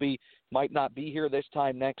Braden Holtby might not be here this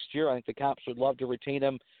time next year. I think the Caps would love to retain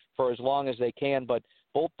him for as long as they can, but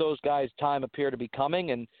both those guys' time appear to be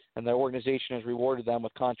coming, and their organization has rewarded them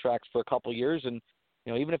with contracts for a couple of years. And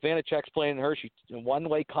even if Vanacek's playing in Hershey,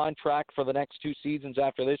 one-way contract for the next 2 seasons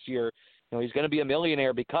after this year, he's going to be a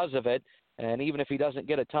millionaire because of it. And even if he doesn't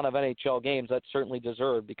get a ton of NHL games, that's certainly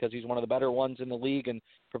deserved because he's one of the better ones in the league and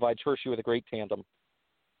provides Hershey with a great tandem.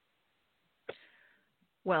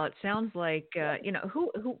 Well, it sounds like,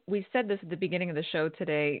 who we said this at the beginning of the show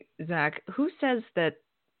today, Zach, who says that,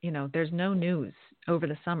 there's no news over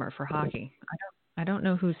the summer for hockey? I don't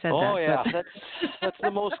know who said that. Oh, yeah. But... That's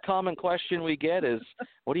the most common question we get is,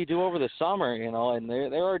 what do you do over the summer? And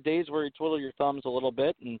there are days where you twiddle your thumbs a little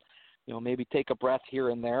bit and, maybe take a breath here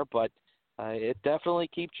and there, but it definitely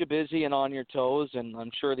keeps you busy and on your toes, and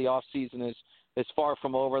I'm sure the off season is far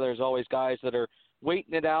from over. There's always guys that are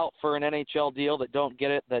waiting it out for an NHL deal that don't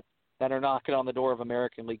get it, that are knocking on the door of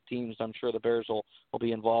American League teams. I'm sure the Bears will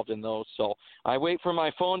be involved in those. So I wait for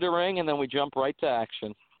my phone to ring, and then we jump right to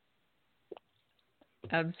action.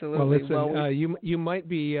 Absolutely. Well, listen, you might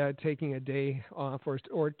be taking a day off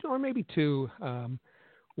or maybe 2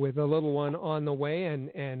 with a little one on the way,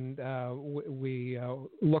 and we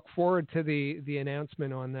look forward to the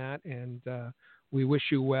announcement on that, and we wish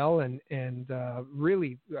you well, and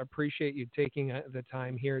really appreciate you taking the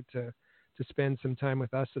time here to spend some time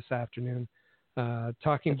with us this afternoon,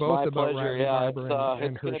 talking both about Riley Barber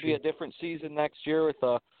and it's going to be Hershey. a different season next year with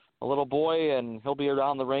a little boy, and he'll be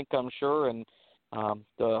around the rink, I'm sure, and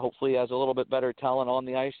hopefully has a little bit better talent on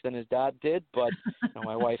the ice than his dad did. But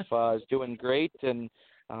my wife is doing great and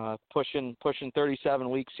pushing 37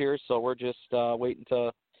 weeks here, so we're just waiting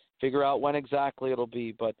to figure out when exactly it'll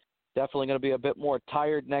be. But definitely going to be a bit more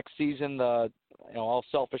tired next season. I'll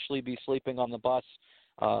selfishly be sleeping on the bus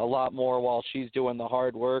a lot more while she's doing the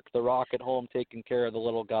hard work. The Rock at home taking care of the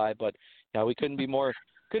little guy. But we couldn't be more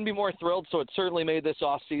thrilled. So it certainly made this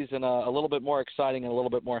off season a little bit more exciting and a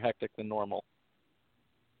little bit more hectic than normal.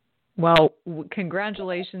 Well,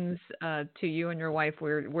 congratulations to you and your wife.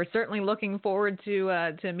 We're certainly looking forward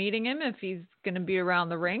to meeting him if he's going to be around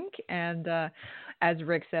the rink. And as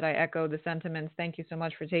Rick said, I echo the sentiments. Thank you so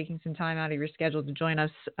much for taking some time out of your schedule to join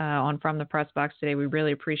us on From the Press Box today. We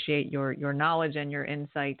really appreciate your knowledge and your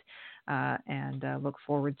insight, and look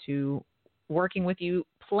forward to working with you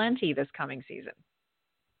plenty this coming season.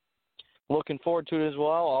 Looking forward to it as well.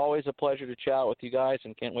 Always a pleasure to chat with you guys,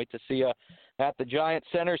 and can't wait to see you at the Giant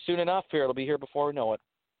Center soon enough here. It'll be here before we know it.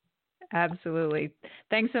 Absolutely.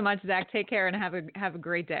 Thanks so much, Zach. Take care and have a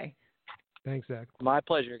great day. Thanks, Zach. My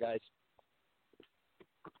pleasure, guys.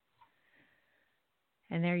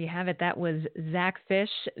 And there you have it. That was Zack Fisch,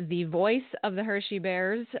 the voice of the Hershey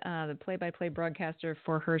Bears, the play-by-play broadcaster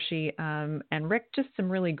for Hershey. And Rick, just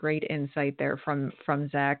some really great insight there from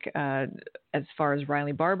Zack as far as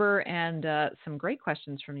Riley Barber, and some great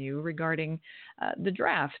questions from you regarding the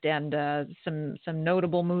draft and some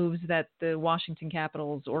notable moves that the Washington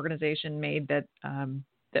Capitals organization made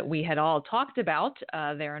that we had all talked about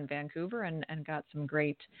there in Vancouver, and got some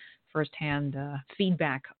great firsthand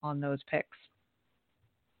feedback on those picks.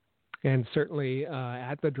 And certainly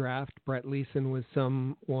at the draft, Brett Leeson was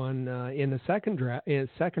someone in the second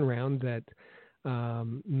round that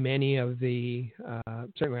many of the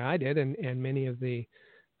certainly I did, and many of the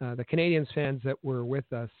Canadiens fans that were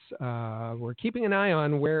with us were keeping an eye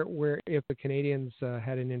on where if the Canadiens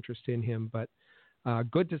had an interest in him. But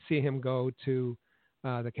good to see him go to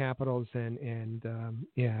the Capitals, and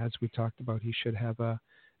as we talked about, he should have an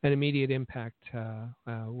immediate impact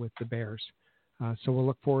with the Bears. So we'll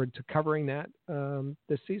look forward to covering that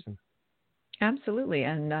this season. Absolutely.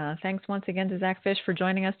 And thanks once again to Zack Fisch for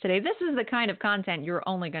joining us today. This is the kind of content you're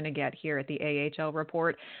only going to get here at the AHL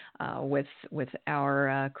Report with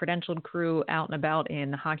our credentialed crew out and about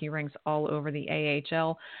in hockey rinks all over the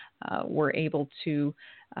AHL. We're able to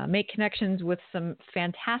make connections with some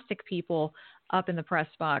fantastic people up in the press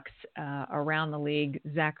box around the league,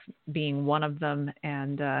 Zack being one of them,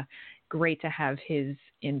 and great to have his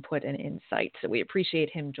input and insight. So we appreciate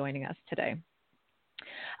him joining us today.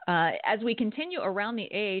 As we continue around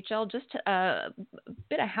the AHL, just a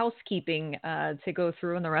bit of housekeeping to go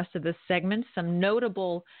through in the rest of this segment. Some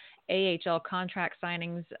notable AHL contract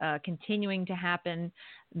signings continuing to happen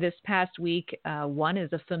this past week. One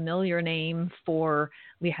is a familiar name for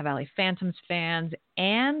Lehigh Valley Phantoms fans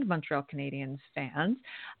and Montreal Canadiens fans.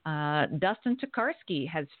 Dustin Tokarski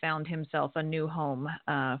has found himself a new home,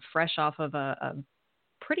 fresh off of a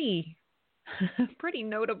pretty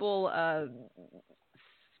notable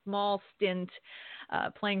small stint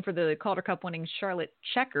playing for the Calder Cup winning Charlotte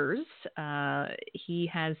Checkers. He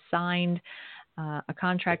has signed a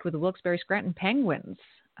contract with the Wilkes-Barre Scranton Penguins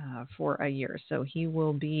for a year. So he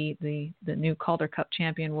will be the new Calder Cup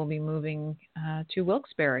champion will be moving to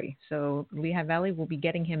Wilkes-Barre. So Lehigh Valley will be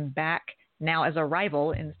getting him back now as a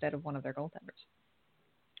rival instead of one of their goaltenders.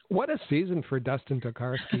 What a season for Dustin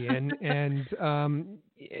Tokarski. and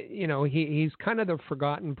you know, he's kind of the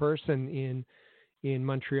forgotten person in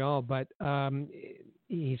Montreal, but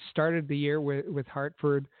he started the year with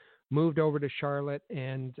Hartford, moved over to Charlotte,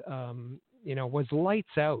 and you know, was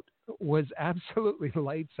lights out. Was absolutely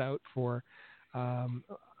lights out for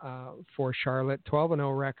Charlotte.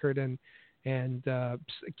 12-0 record, and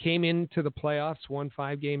came into the playoffs. Won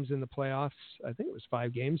 5 games in the playoffs. I think it was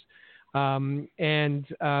 5 games,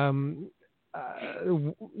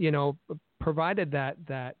 you know, provided that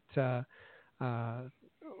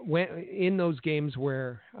when in those games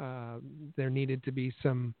where there needed to be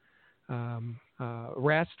some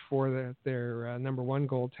rest for their number one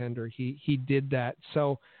goaltender, he did that.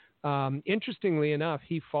 So interestingly enough,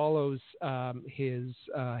 he follows his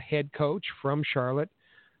head coach from Charlotte,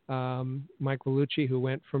 Mike Vellucci, who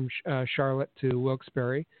went from Charlotte to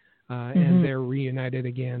Wilkes-Barre, and they're reunited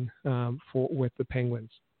again with the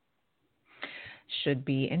Penguins. Should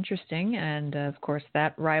be interesting. And of course,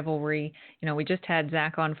 that rivalry, you know, we just had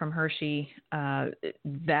Zack on from Hershey,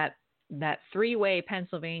 that 3-way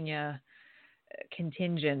Pennsylvania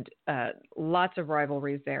contingent, lots of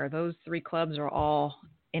rivalries there. Those 3 clubs are all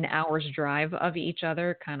an hour's drive of each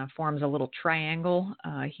other, kind of forms a little triangle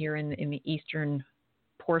here in the eastern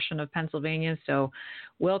portion of Pennsylvania. So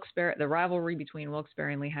Wilkes-Barre, the rivalry between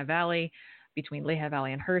Wilkes-Barre and Lehigh Valley, between Lehigh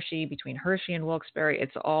Valley and Hershey, between Hershey and Wilkes-Barre,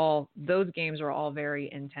 those games are all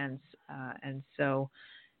very intense. And so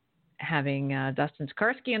having Dustin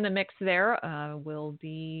Tokarski in the mix there will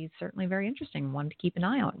be certainly very interesting, one to keep an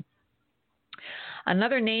eye on.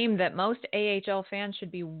 Another name that most AHL fans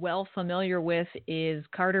should be well familiar with is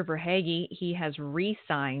Carter Verhaeghe. He has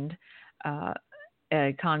re-signed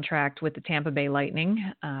a contract with the Tampa Bay Lightning,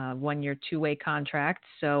 1-year, 2-way contract.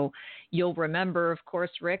 So you'll remember, of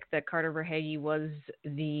course, Rick, that Carter Verhaeghe was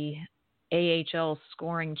the AHL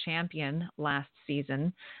scoring champion last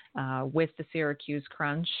season with the Syracuse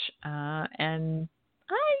Crunch. And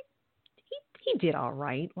he did all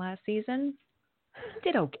right last season.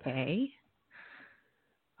 He did okay.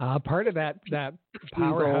 Part of that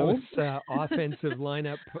powerhouse offensive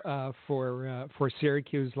lineup for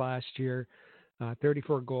Syracuse last year,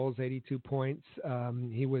 34 goals, 82 points.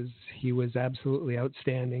 He was absolutely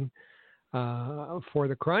outstanding for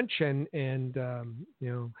the Crunch, and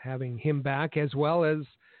you know, having him back, as well as,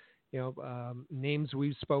 you know, names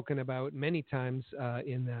we've spoken about many times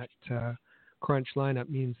in that Crunch lineup,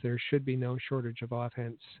 means there should be no shortage of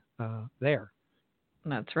offense there.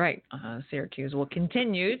 That's right. Syracuse will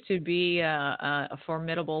continue to be a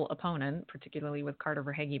formidable opponent, particularly with Carter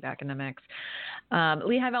Verhaeghe back in the mix.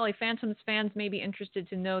 Lehigh Valley Phantoms fans may be interested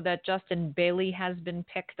to know that Justin Bailey has been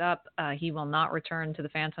picked up. He will not return to the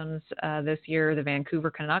Phantoms this year. The Vancouver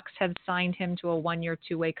Canucks have signed him to a 1-year,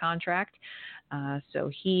 2-way contract. So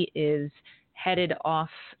he is headed off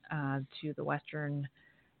to the Western,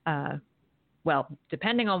 well,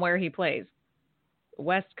 depending on where he plays,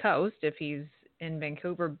 West Coast if he's in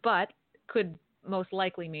Vancouver, but could most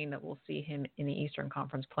likely mean that we'll see him in the Eastern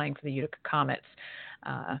Conference playing for the Utica Comets.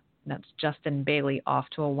 That's Justin Bailey off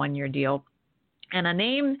to a 1-year deal. And a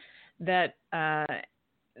name that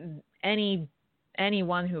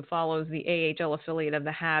anyone who follows the AHL affiliate of the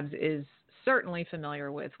Habs is certainly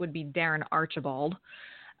familiar with would be Darren Archibald.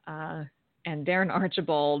 And Darren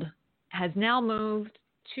Archibald has now moved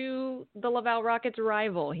to the Laval Rockets'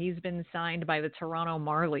 rival. He's been signed by the Toronto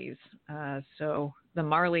Marlies. So the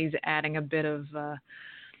Marlies adding a bit of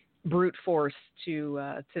brute force to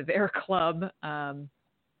their club, and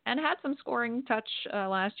had some scoring touch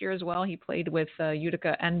last year as well. He played with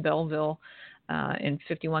Utica and Belleville in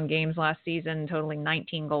 51 games last season, totaling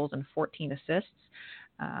 19 goals and 14 assists.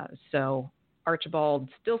 So Archibald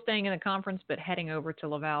still staying in the conference, but heading over to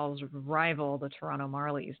Laval's rival, the Toronto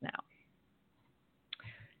Marlies now.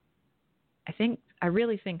 I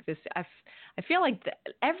really think this. I feel like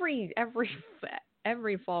every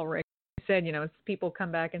fall, Rick said, you know, people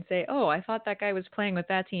come back and say, "Oh, I thought that guy was playing with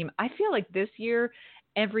that team." I feel like this year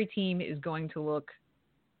every team is going to look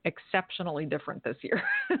exceptionally different this year.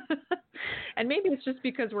 And maybe it's just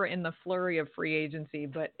because we're in the flurry of free agency,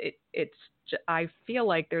 but I feel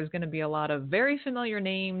like there's going to be a lot of very familiar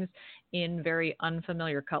names in very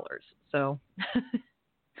unfamiliar colors. So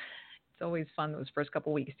it's always fun those first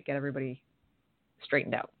couple weeks to get everybody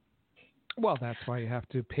straightened out. Well, that's why you have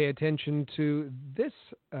to pay attention to this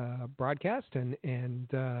broadcast and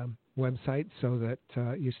website so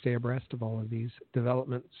that you stay abreast of all of these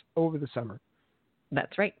developments over the summer.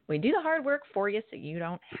 That's right. We do the hard work for you so you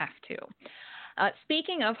don't have to.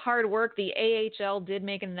 Speaking of hard work, the AHL did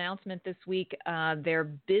make an announcement this week. Their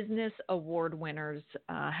business award winners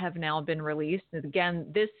have now been released. And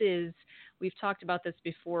again, we've talked about this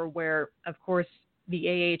before, where, of course,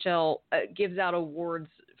 the AHL gives out awards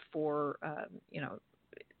for,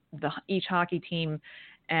 each hockey team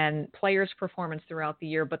and players' performance throughout the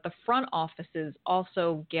year. But the front offices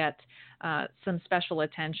also get some special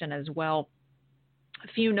attention as well. A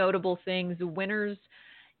few notable things: the winners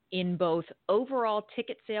in both overall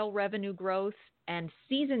ticket sale revenue growth and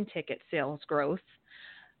season ticket sales growth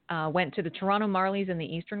went to the Toronto Marlies in the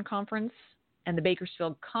Eastern Conference and the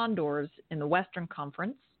Bakersfield Condors in the Western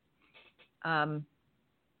Conference. The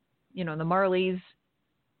Marlies,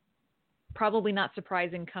 probably not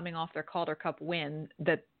surprising coming off their Calder Cup win,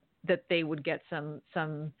 that they would get some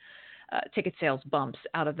ticket sales bumps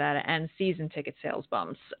out of that and season ticket sales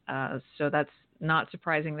bumps. So that's not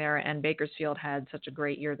surprising there. And Bakersfield had such a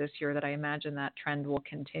great year this year that I imagine that trend will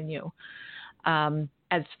continue.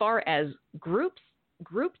 As far as group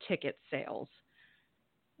ticket sales,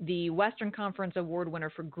 the Western Conference award winner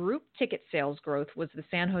for group ticket sales growth was the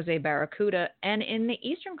San Jose Barracuda. And in the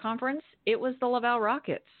Eastern Conference, it was the Laval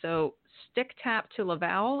Rockets. So stick tap to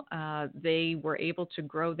Laval. They were able to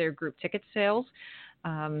grow their group ticket sales.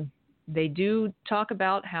 They do talk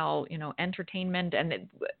about how, entertainment, and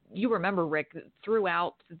you remember, Rick,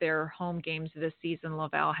 throughout their home games this season,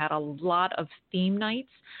 Laval had a lot of theme nights.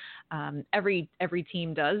 Every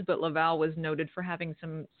team does, but Laval was noted for having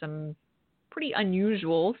some pretty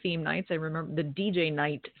unusual theme nights. I remember the DJ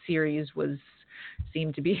Night series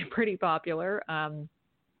seemed to be pretty popular. And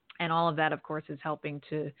all of that, of course, is helping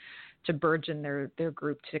to burgeon their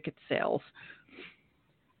group ticket sales.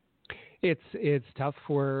 It's tough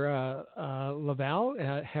for Laval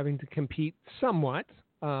having to compete somewhat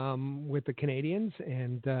with the Canadians,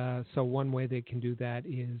 and so one way they can do that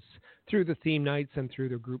is through the theme nights and through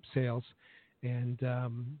their group sales, and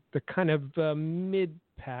the kind of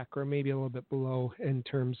mid-pack or maybe a little bit below in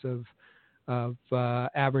terms of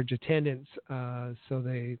average attendance. So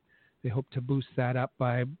they hope to boost that up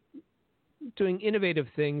by doing innovative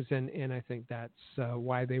things, and I think that's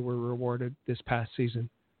why they were rewarded this past season.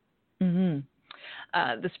 Mm-hmm.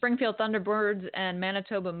 The Springfield Thunderbirds and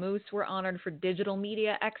Manitoba Moose were honored for digital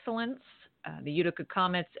media excellence. The Utica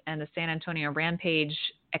Comets and the San Antonio Rampage,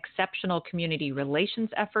 exceptional community relations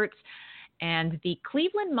efforts. And the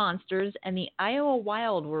Cleveland Monsters and the Iowa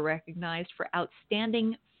Wild were recognized for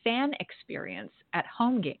outstanding fan experience at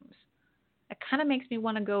home games. It kind of makes me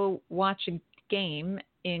want to go watch a game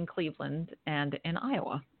in Cleveland and in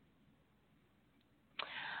Iowa.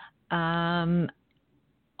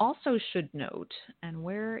 Also should note, and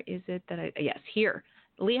where is it that yes, here,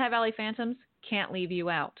 the Lehigh Valley Phantoms can't leave you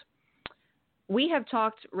out. We have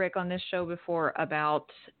talked, Rick, on this show before about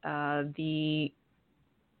who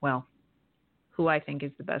I think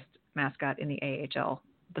is the best mascot in the AHL,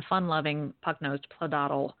 the fun-loving, puck-nosed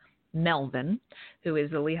Plododdle Melvin, who is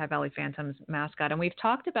the Lehigh Valley Phantoms mascot. And we've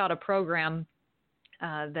talked about a program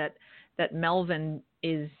that Melvin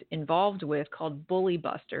is involved with called Bully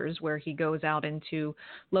Busters, where he goes out into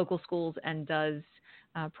local schools and does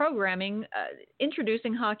programming,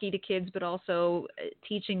 introducing hockey to kids, but also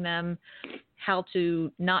teaching them how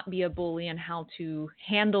to not be a bully and how to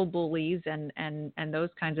handle bullies and those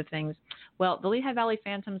kinds of things. Well, the Lehigh Valley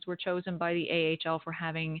Phantoms were chosen by the AHL for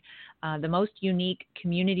having the most unique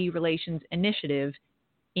community relations initiative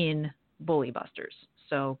in Bully Busters.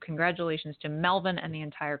 So congratulations to Melvin and the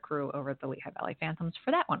entire crew over at the Lehigh Valley Phantoms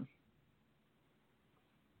for that one.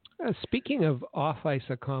 Speaking of off-ice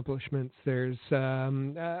accomplishments, there's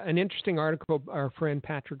an interesting article our friend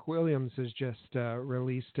Patrick Williams has just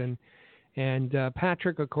released, and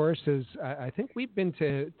Patrick, of course, is I think we've been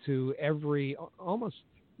to every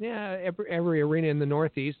arena in the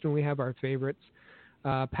Northeast, and we have our favorites.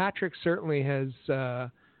 Patrick certainly has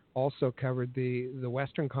also covered the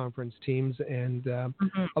Western Conference teams, and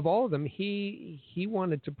of all of them, he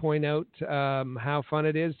wanted to point out how fun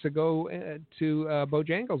it is to go to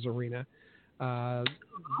Bojangles Arena,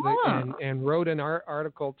 and wrote an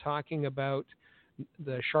article talking about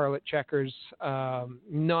the Charlotte Checkers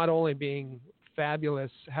not only being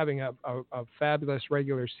fabulous, having a fabulous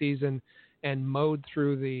regular season and mowed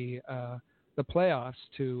through the playoffs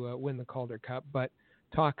to win the Calder Cup, but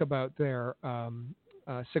talk about their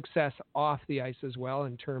success off the ice as well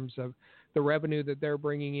in terms of the revenue that they're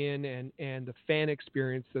bringing in and the fan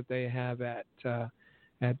experience that they have at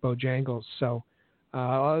Bojangles. So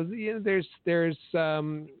there's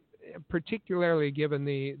particularly given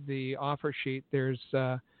the offer sheet, there's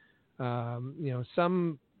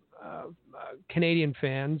some Canadian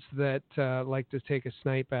fans that like to take a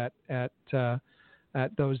snipe at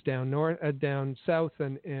those down south,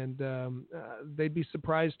 and they'd be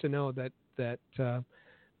surprised to know that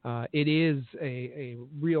it is a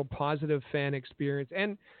real positive fan experience.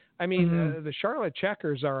 And I mean, the Charlotte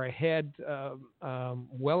Checkers are ahead,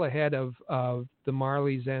 well ahead of the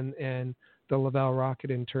Marlies and the Laval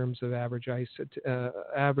Rocket in terms of average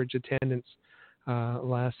attendance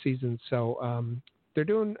last season. So they're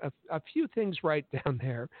doing a few things right down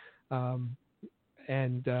there,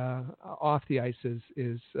 and off the ice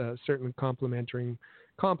is certainly complementing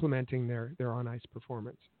their on ice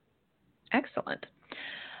performance. Excellent.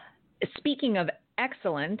 Speaking of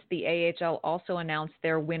excellent, the AHL also announced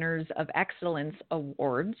their Winners of Excellence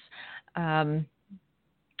Awards.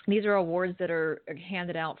 These are awards that are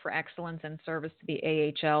handed out for excellence and service to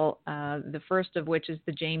the AHL, the first of which is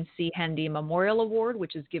the James C. Hendy Memorial Award,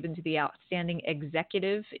 which is given to the outstanding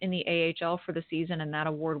executive in the AHL for the season, and that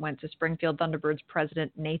award went to Springfield Thunderbirds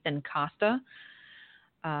president Nathan Costa.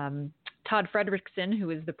 Todd Fredrickson,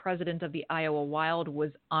 who is the president of the Iowa Wild,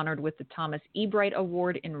 was honored with the Thomas Ebright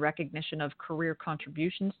Award in recognition of career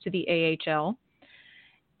contributions to the AHL.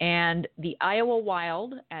 And the Iowa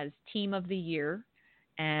Wild, as Team of the Year,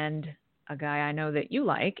 and a guy I know that you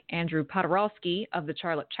like, Andrew Podorowski of the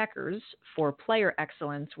Charlotte Checkers, for player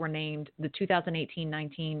excellence, were named the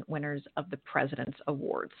 2018-19 winners of the President's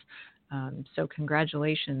Awards. So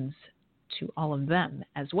congratulations to all of them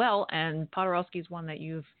as well. And Podorowski is one that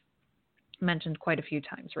you've mentioned quite a few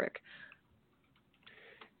times, Rick.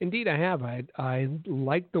 Indeed, I have. I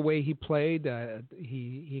liked the way he played.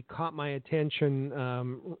 He caught my attention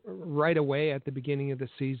right away at the beginning of the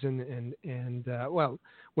season, and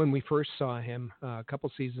when we first saw him a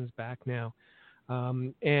couple seasons back now.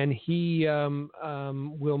 And he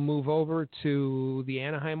will move over to the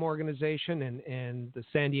Anaheim organization, and the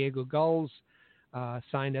San Diego Gulls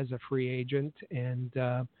signed as a free agent, and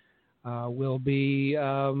will be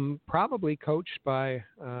probably coached by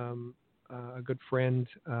a good friend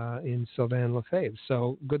in Sylvain Lefebvre.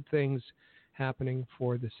 So good things happening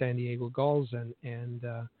for the San Diego Gulls and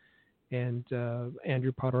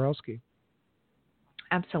Andrew Podorowski.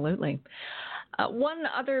 Absolutely. One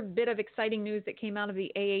other bit of exciting news that came out of the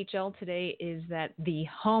AHL today is that the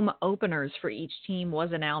home openers for each team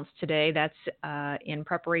was announced today. That's in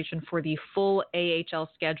preparation for the full AHL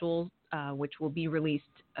schedule, which will be released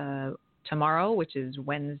tomorrow, which is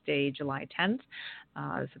Wednesday, July 10th.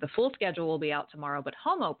 So the full schedule will be out tomorrow, but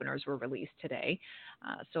home openers were released today.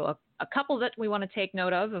 So a couple that we want to take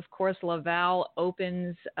note of course, Laval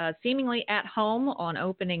opens seemingly at home on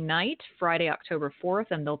opening night, Friday, October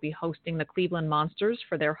 4th, and they'll be hosting the Cleveland Monsters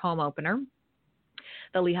for their home opener.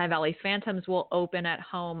 The Lehigh Valley Phantoms will open at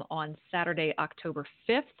home on Saturday, October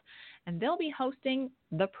 5th, and they'll be hosting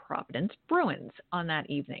the Providence Bruins on that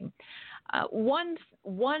evening. One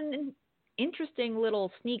interesting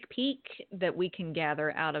little sneak peek that we can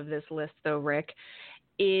gather out of this list, though, Rick,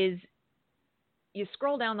 is you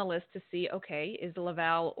scroll down the list to see, okay, is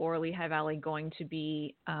Laval or Lehigh Valley going to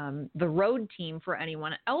be the road team for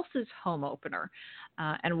anyone else's home opener?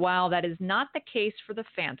 And while that is not the case for the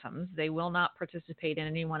Phantoms, they will not participate in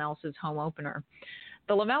anyone else's home opener.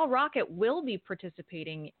 The Laval Rocket will be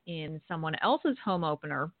participating in someone else's home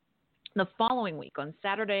opener the following week on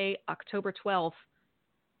Saturday, October 12th,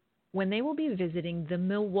 when they will be visiting the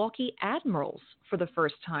Milwaukee Admirals for the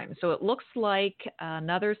first time. So it looks like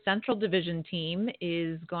another Central Division team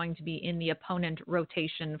is going to be in the opponent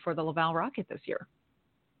rotation for the Laval Rocket this year.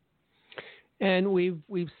 And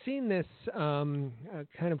we've seen this kind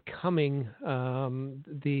of coming.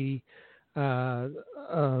 The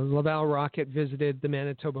Laval Rocket visited the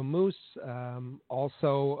Manitoba Moose,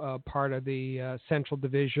 also part of the Central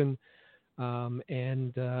Division.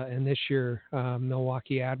 And this year,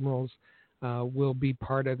 Milwaukee Admirals will be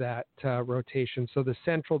part of that rotation. So the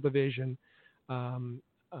Central Division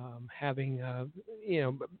having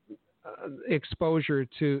exposure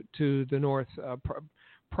to the North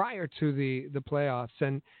prior to the playoffs,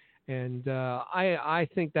 and I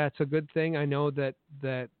think that's a good thing. I know that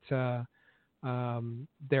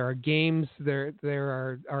There are games. There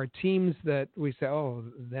are teams that we say, oh,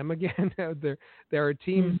 them again. there are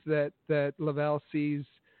teams that Laval sees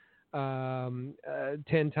 10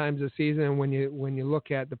 times a season, and when you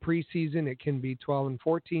look at the preseason, it can be 12 and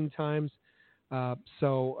 14 times.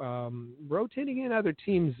 So rotating in other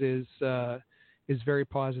teams is very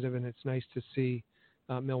positive, and it's nice to see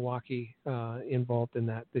Milwaukee involved in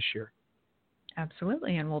that this year.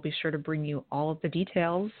 Absolutely, and we'll be sure to bring you all of the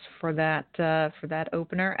details for that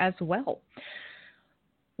opener as well.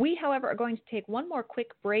 We, however, are going to take one more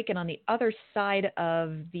quick break, and on the other side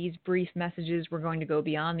of these brief messages, we're going to go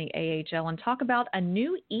beyond the AHL and talk about a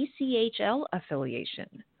new ECHL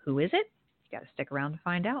affiliation. Who is it? You got to stick around to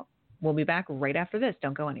find out. We'll be back right after this.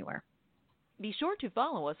 Don't go anywhere. Be sure to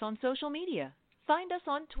follow us on social media. Find us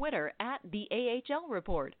on Twitter at the AHL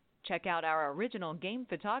Report. Check out our original game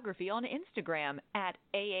photography on Instagram at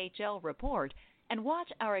AHL Report, and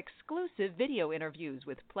watch our exclusive video interviews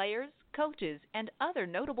with players, coaches, and other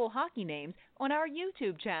notable hockey names on our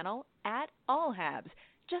YouTube channel at All Habs.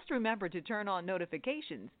 Just remember to turn on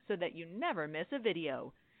notifications so that you never miss a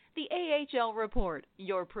video. The AHL Report,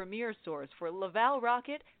 your premier source for Laval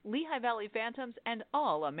Rocket, Lehigh Valley Phantoms, and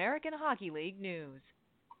all American Hockey League news.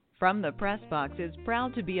 From the Press Box is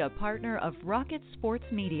proud to be a partner of Rocket Sports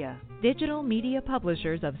Media, digital media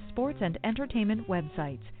publishers of sports and entertainment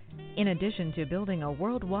websites. In addition to building a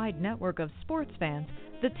worldwide network of sports fans,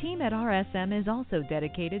 the team at RSM is also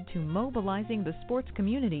dedicated to mobilizing the sports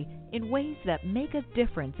community in ways that make a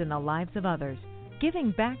difference in the lives of others.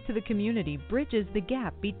 Giving back to the community bridges the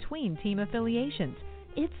gap between team affiliations.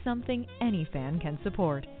 It's something any fan can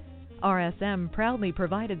support. RSM proudly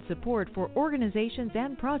provided support for organizations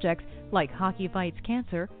and projects like Hockey Fights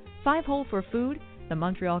Cancer, 5 Hole for Food, the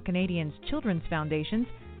Montreal Canadiens Children's Foundations,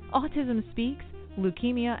 Autism Speaks,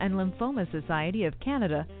 Leukemia and Lymphoma Society of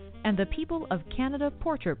Canada, and the People of Canada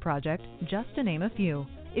Portrait Project, just to name a few.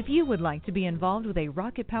 If you would like to be involved with a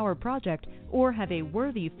Rocket Power project or have a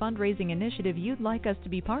worthy fundraising initiative you'd like us to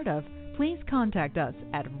be part of, please contact us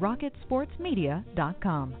at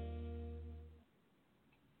rocketsportsmedia.com.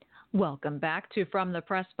 Welcome back to From the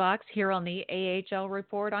Press Box here on the AHL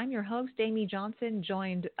Report. I'm your host, Amy Johnson,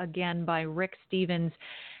 joined again by Rick Stevens.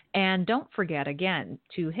 And don't forget, again,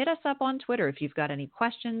 to hit us up on Twitter if you've got any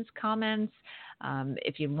questions, comments.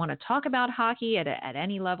 If you want to talk about hockey at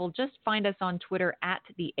any level, just find us on Twitter at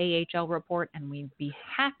the AHL Report, and we'd be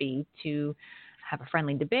happy to have a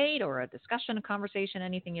friendly debate or a discussion, a conversation,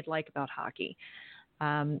 anything you'd like about hockey.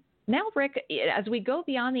 Now, Rick, as we go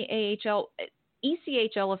beyond the AHL,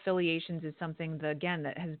 ECHL affiliations is something that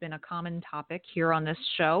has been a common topic here on this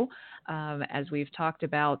show, as we've talked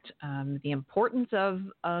about the importance of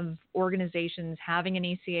organizations having an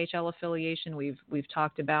ECHL affiliation. We've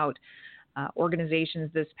talked about organizations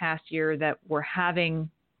this past year that were having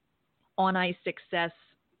on-ice success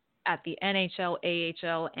at the NHL,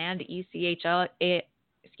 AHL, and ECHL,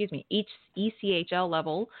 each ECHL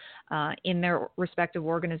level in their respective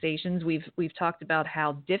organizations. We've talked about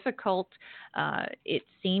how difficult it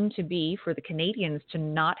seemed to be for the Canadiens to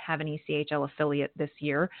not have an ECHL affiliate this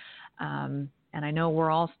year. And I know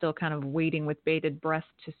we're all still kind of waiting with bated breath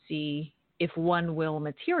to see if one will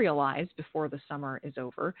materialize before the summer is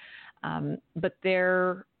over. But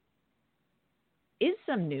there is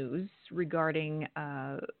some news regarding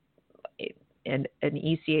an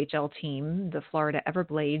ECHL team, the Florida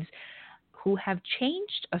Everblades, who have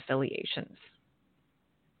changed affiliations.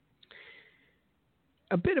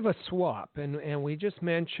 A bit of a swap, and we just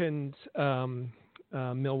mentioned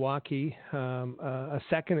Milwaukee a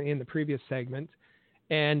second in the previous segment,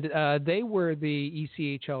 and they were the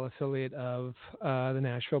ECHL affiliate of the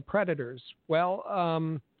Nashville Predators. Well,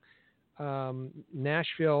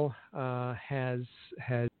 Nashville has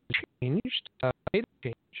changed, made a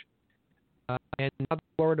change. And now the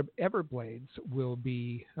Florida Everblades will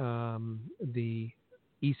be the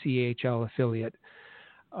ECHL affiliate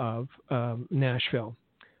of Nashville.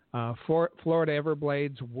 Florida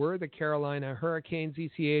Everblades were the Carolina Hurricanes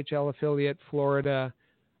ECHL affiliate. Florida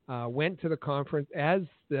went to the conference as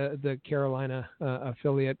the Carolina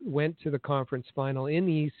affiliate, went to the conference final in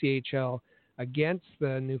the ECHL against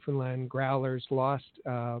the Newfoundland Growlers, lost,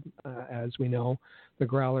 as we know. The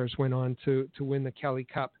Growlers went on to win the Kelly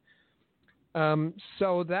Cup.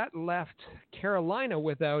 So that left Carolina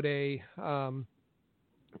without an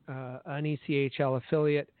ECHL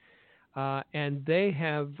affiliate, and they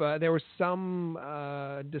have. There was some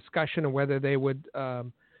discussion of whether they would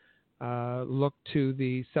look to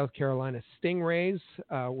the South Carolina Stingrays,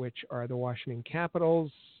 which are the Washington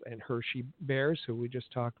Capitals, and Hershey Bears, who we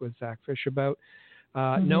just talked with Zack Fisch about.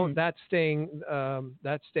 No, that's staying.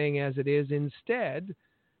 That's staying as it is. Instead,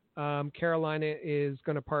 Carolina is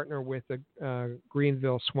going to partner with the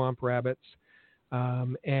Greenville Swamp Rabbits,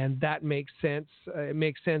 and that makes sense. It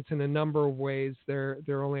makes sense in a number of ways.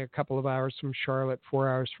 They're only a couple of hours from Charlotte, 4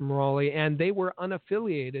 hours from Raleigh, and they were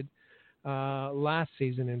unaffiliated last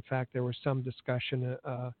season. In fact, there was some discussion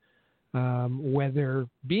whether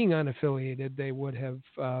being unaffiliated they would have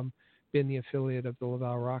been the affiliate of the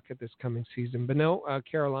Laval Rocket this coming season. But no,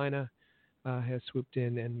 Carolina has swooped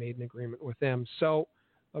in and made an agreement with them. So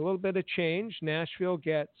a little bit of change. Nashville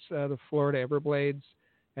gets the Florida Everblades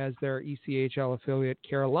as their ECHL affiliate.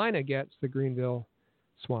 Carolina gets the Greenville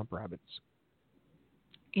Swamp Rabbits.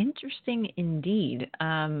 Interesting indeed,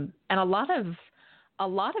 and a lot of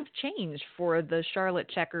change for the Charlotte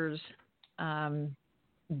Checkers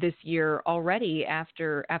this year already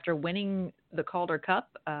after winning the Calder Cup.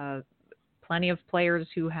 Plenty of players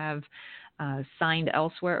who have signed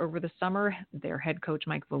elsewhere over the summer. Their head coach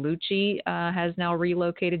Mike Vellucci has now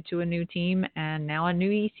relocated to a new team and now a new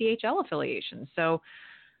ECHL affiliation. So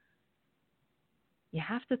you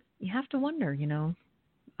have to wonder,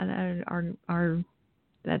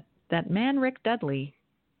 that man Rick Dudley,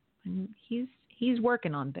 he's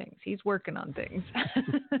working on things.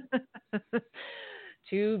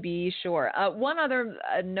 To be sure. One other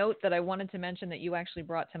note that I wanted to mention that you actually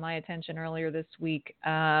brought to my attention earlier this week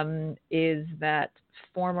is that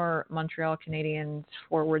former Montreal Canadiens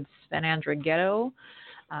forward Sven Andrighetto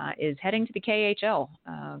is heading to the KHL.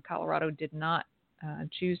 Colorado did not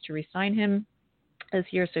choose to re-sign him this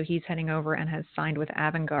year, so he's heading over and has signed with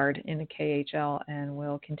Avangard in the KHL and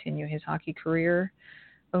will continue his hockey career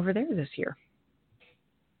over there this year.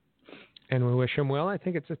 And we wish him well. I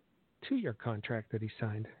think it's a 2-year contract that he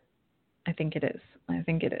signed. I think it is.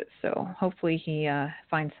 So hopefully he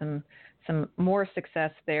finds some more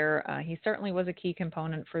success there. He certainly was a key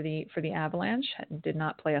component for the Avalanche. Did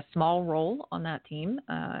not play a small role on that team.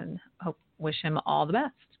 Wish him all the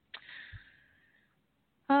best.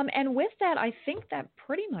 And with that, I think that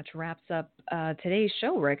pretty much wraps up today's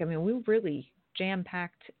show, Rick. I mean, we really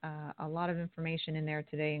jam-packed a lot of information in there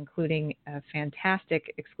today, including a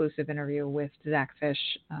fantastic exclusive interview with Zack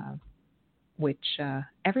Fisch, which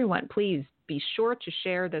everyone, please be sure to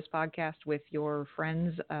share this podcast with your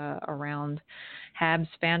friends around Habs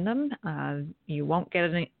fandom. You won't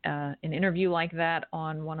get an interview like that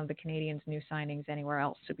on one of the Canadiens' new signings anywhere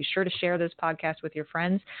else. So be sure to share this podcast with your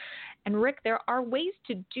friends. And Rick, there are ways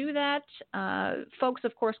to do that. Folks,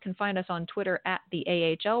 of course, can find us on Twitter at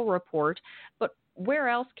the AHL Report. But where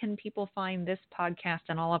else can people find this podcast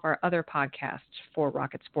and all of our other podcasts for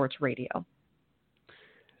Rocket Sports Radio?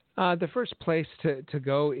 The first place to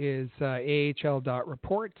go is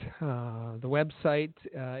ahl.report, the website.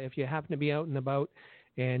 If you happen to be out and about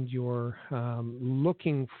and you're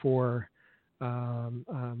looking for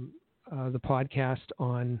the podcast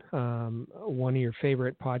on one of your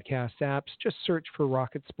favorite podcast apps, just search for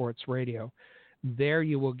Rocket Sports Radio. There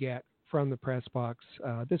you will get from the press box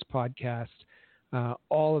this podcast,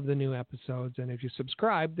 all of the new episodes. And if you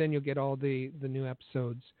subscribe, then you'll get all the new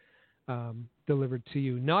episodes delivered to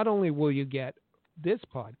you. Not only will you get this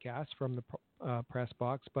podcast from the press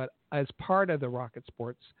box, but as part of the Rocket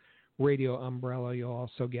Sports Radio umbrella, you'll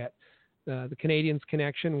also get the Canadiens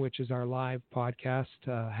Connection, which is our live podcast,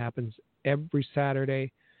 happens every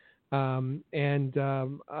Saturday, and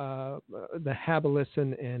the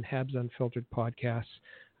Habalisten and Habs Unfiltered podcasts.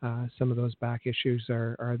 Some of those back issues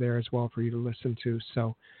are there as well for you to listen to.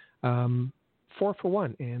 So 4 for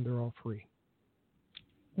 1, and they're all free.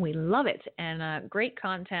 We love it. And great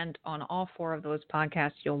content on all 4 of those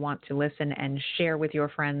podcasts you'll want to listen and share with your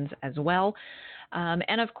friends as well.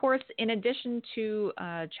 And of course, in addition to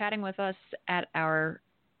chatting with us at our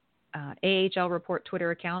AHL Report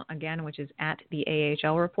Twitter account, again, which is at the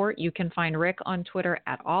AHL Report, you can find Rick on Twitter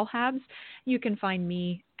at AllHabs. You can find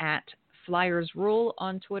me at Flyers Rule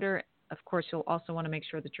on Twitter. Of course, you'll also want to make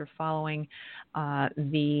sure that you're following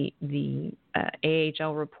the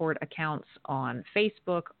AHL Report accounts on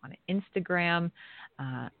Facebook, on Instagram,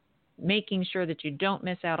 making sure that you don't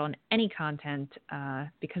miss out on any content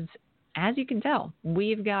because, as you can tell,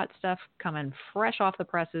 we've got stuff coming fresh off the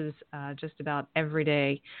presses just about every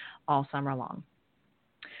day all summer long.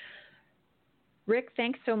 Rick,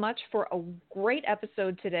 thanks so much for a great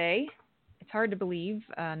episode today. It's hard to believe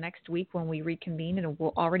next week when we reconvene, it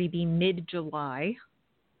will already be mid-July.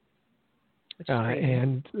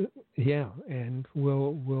 And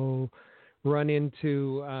we'll run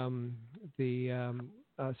into the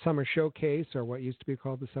Summer Showcase, or what used to be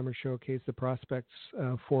called the Summer Showcase. The prospects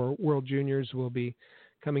for World Juniors will be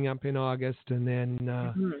coming up in August, and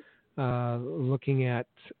then looking at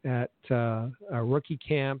rookie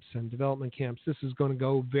camps and development camps. This is going to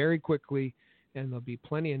go very quickly, and there'll be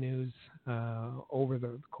plenty of news over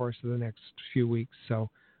the course of the next few weeks. So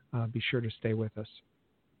be sure to stay with us.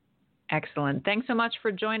 Excellent. Thanks so much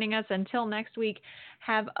for joining us. Until next week,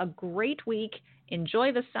 have a great week.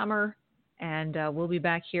 Enjoy the summer. And we'll be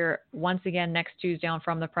back here once again next Tuesday on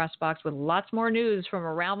From the Press Box with lots more news from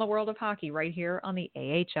around the world of hockey right here on the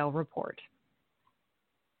AHL Report.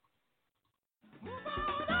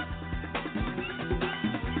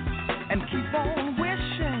 And keep on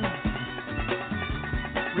wishing.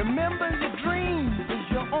 Remember your dreams.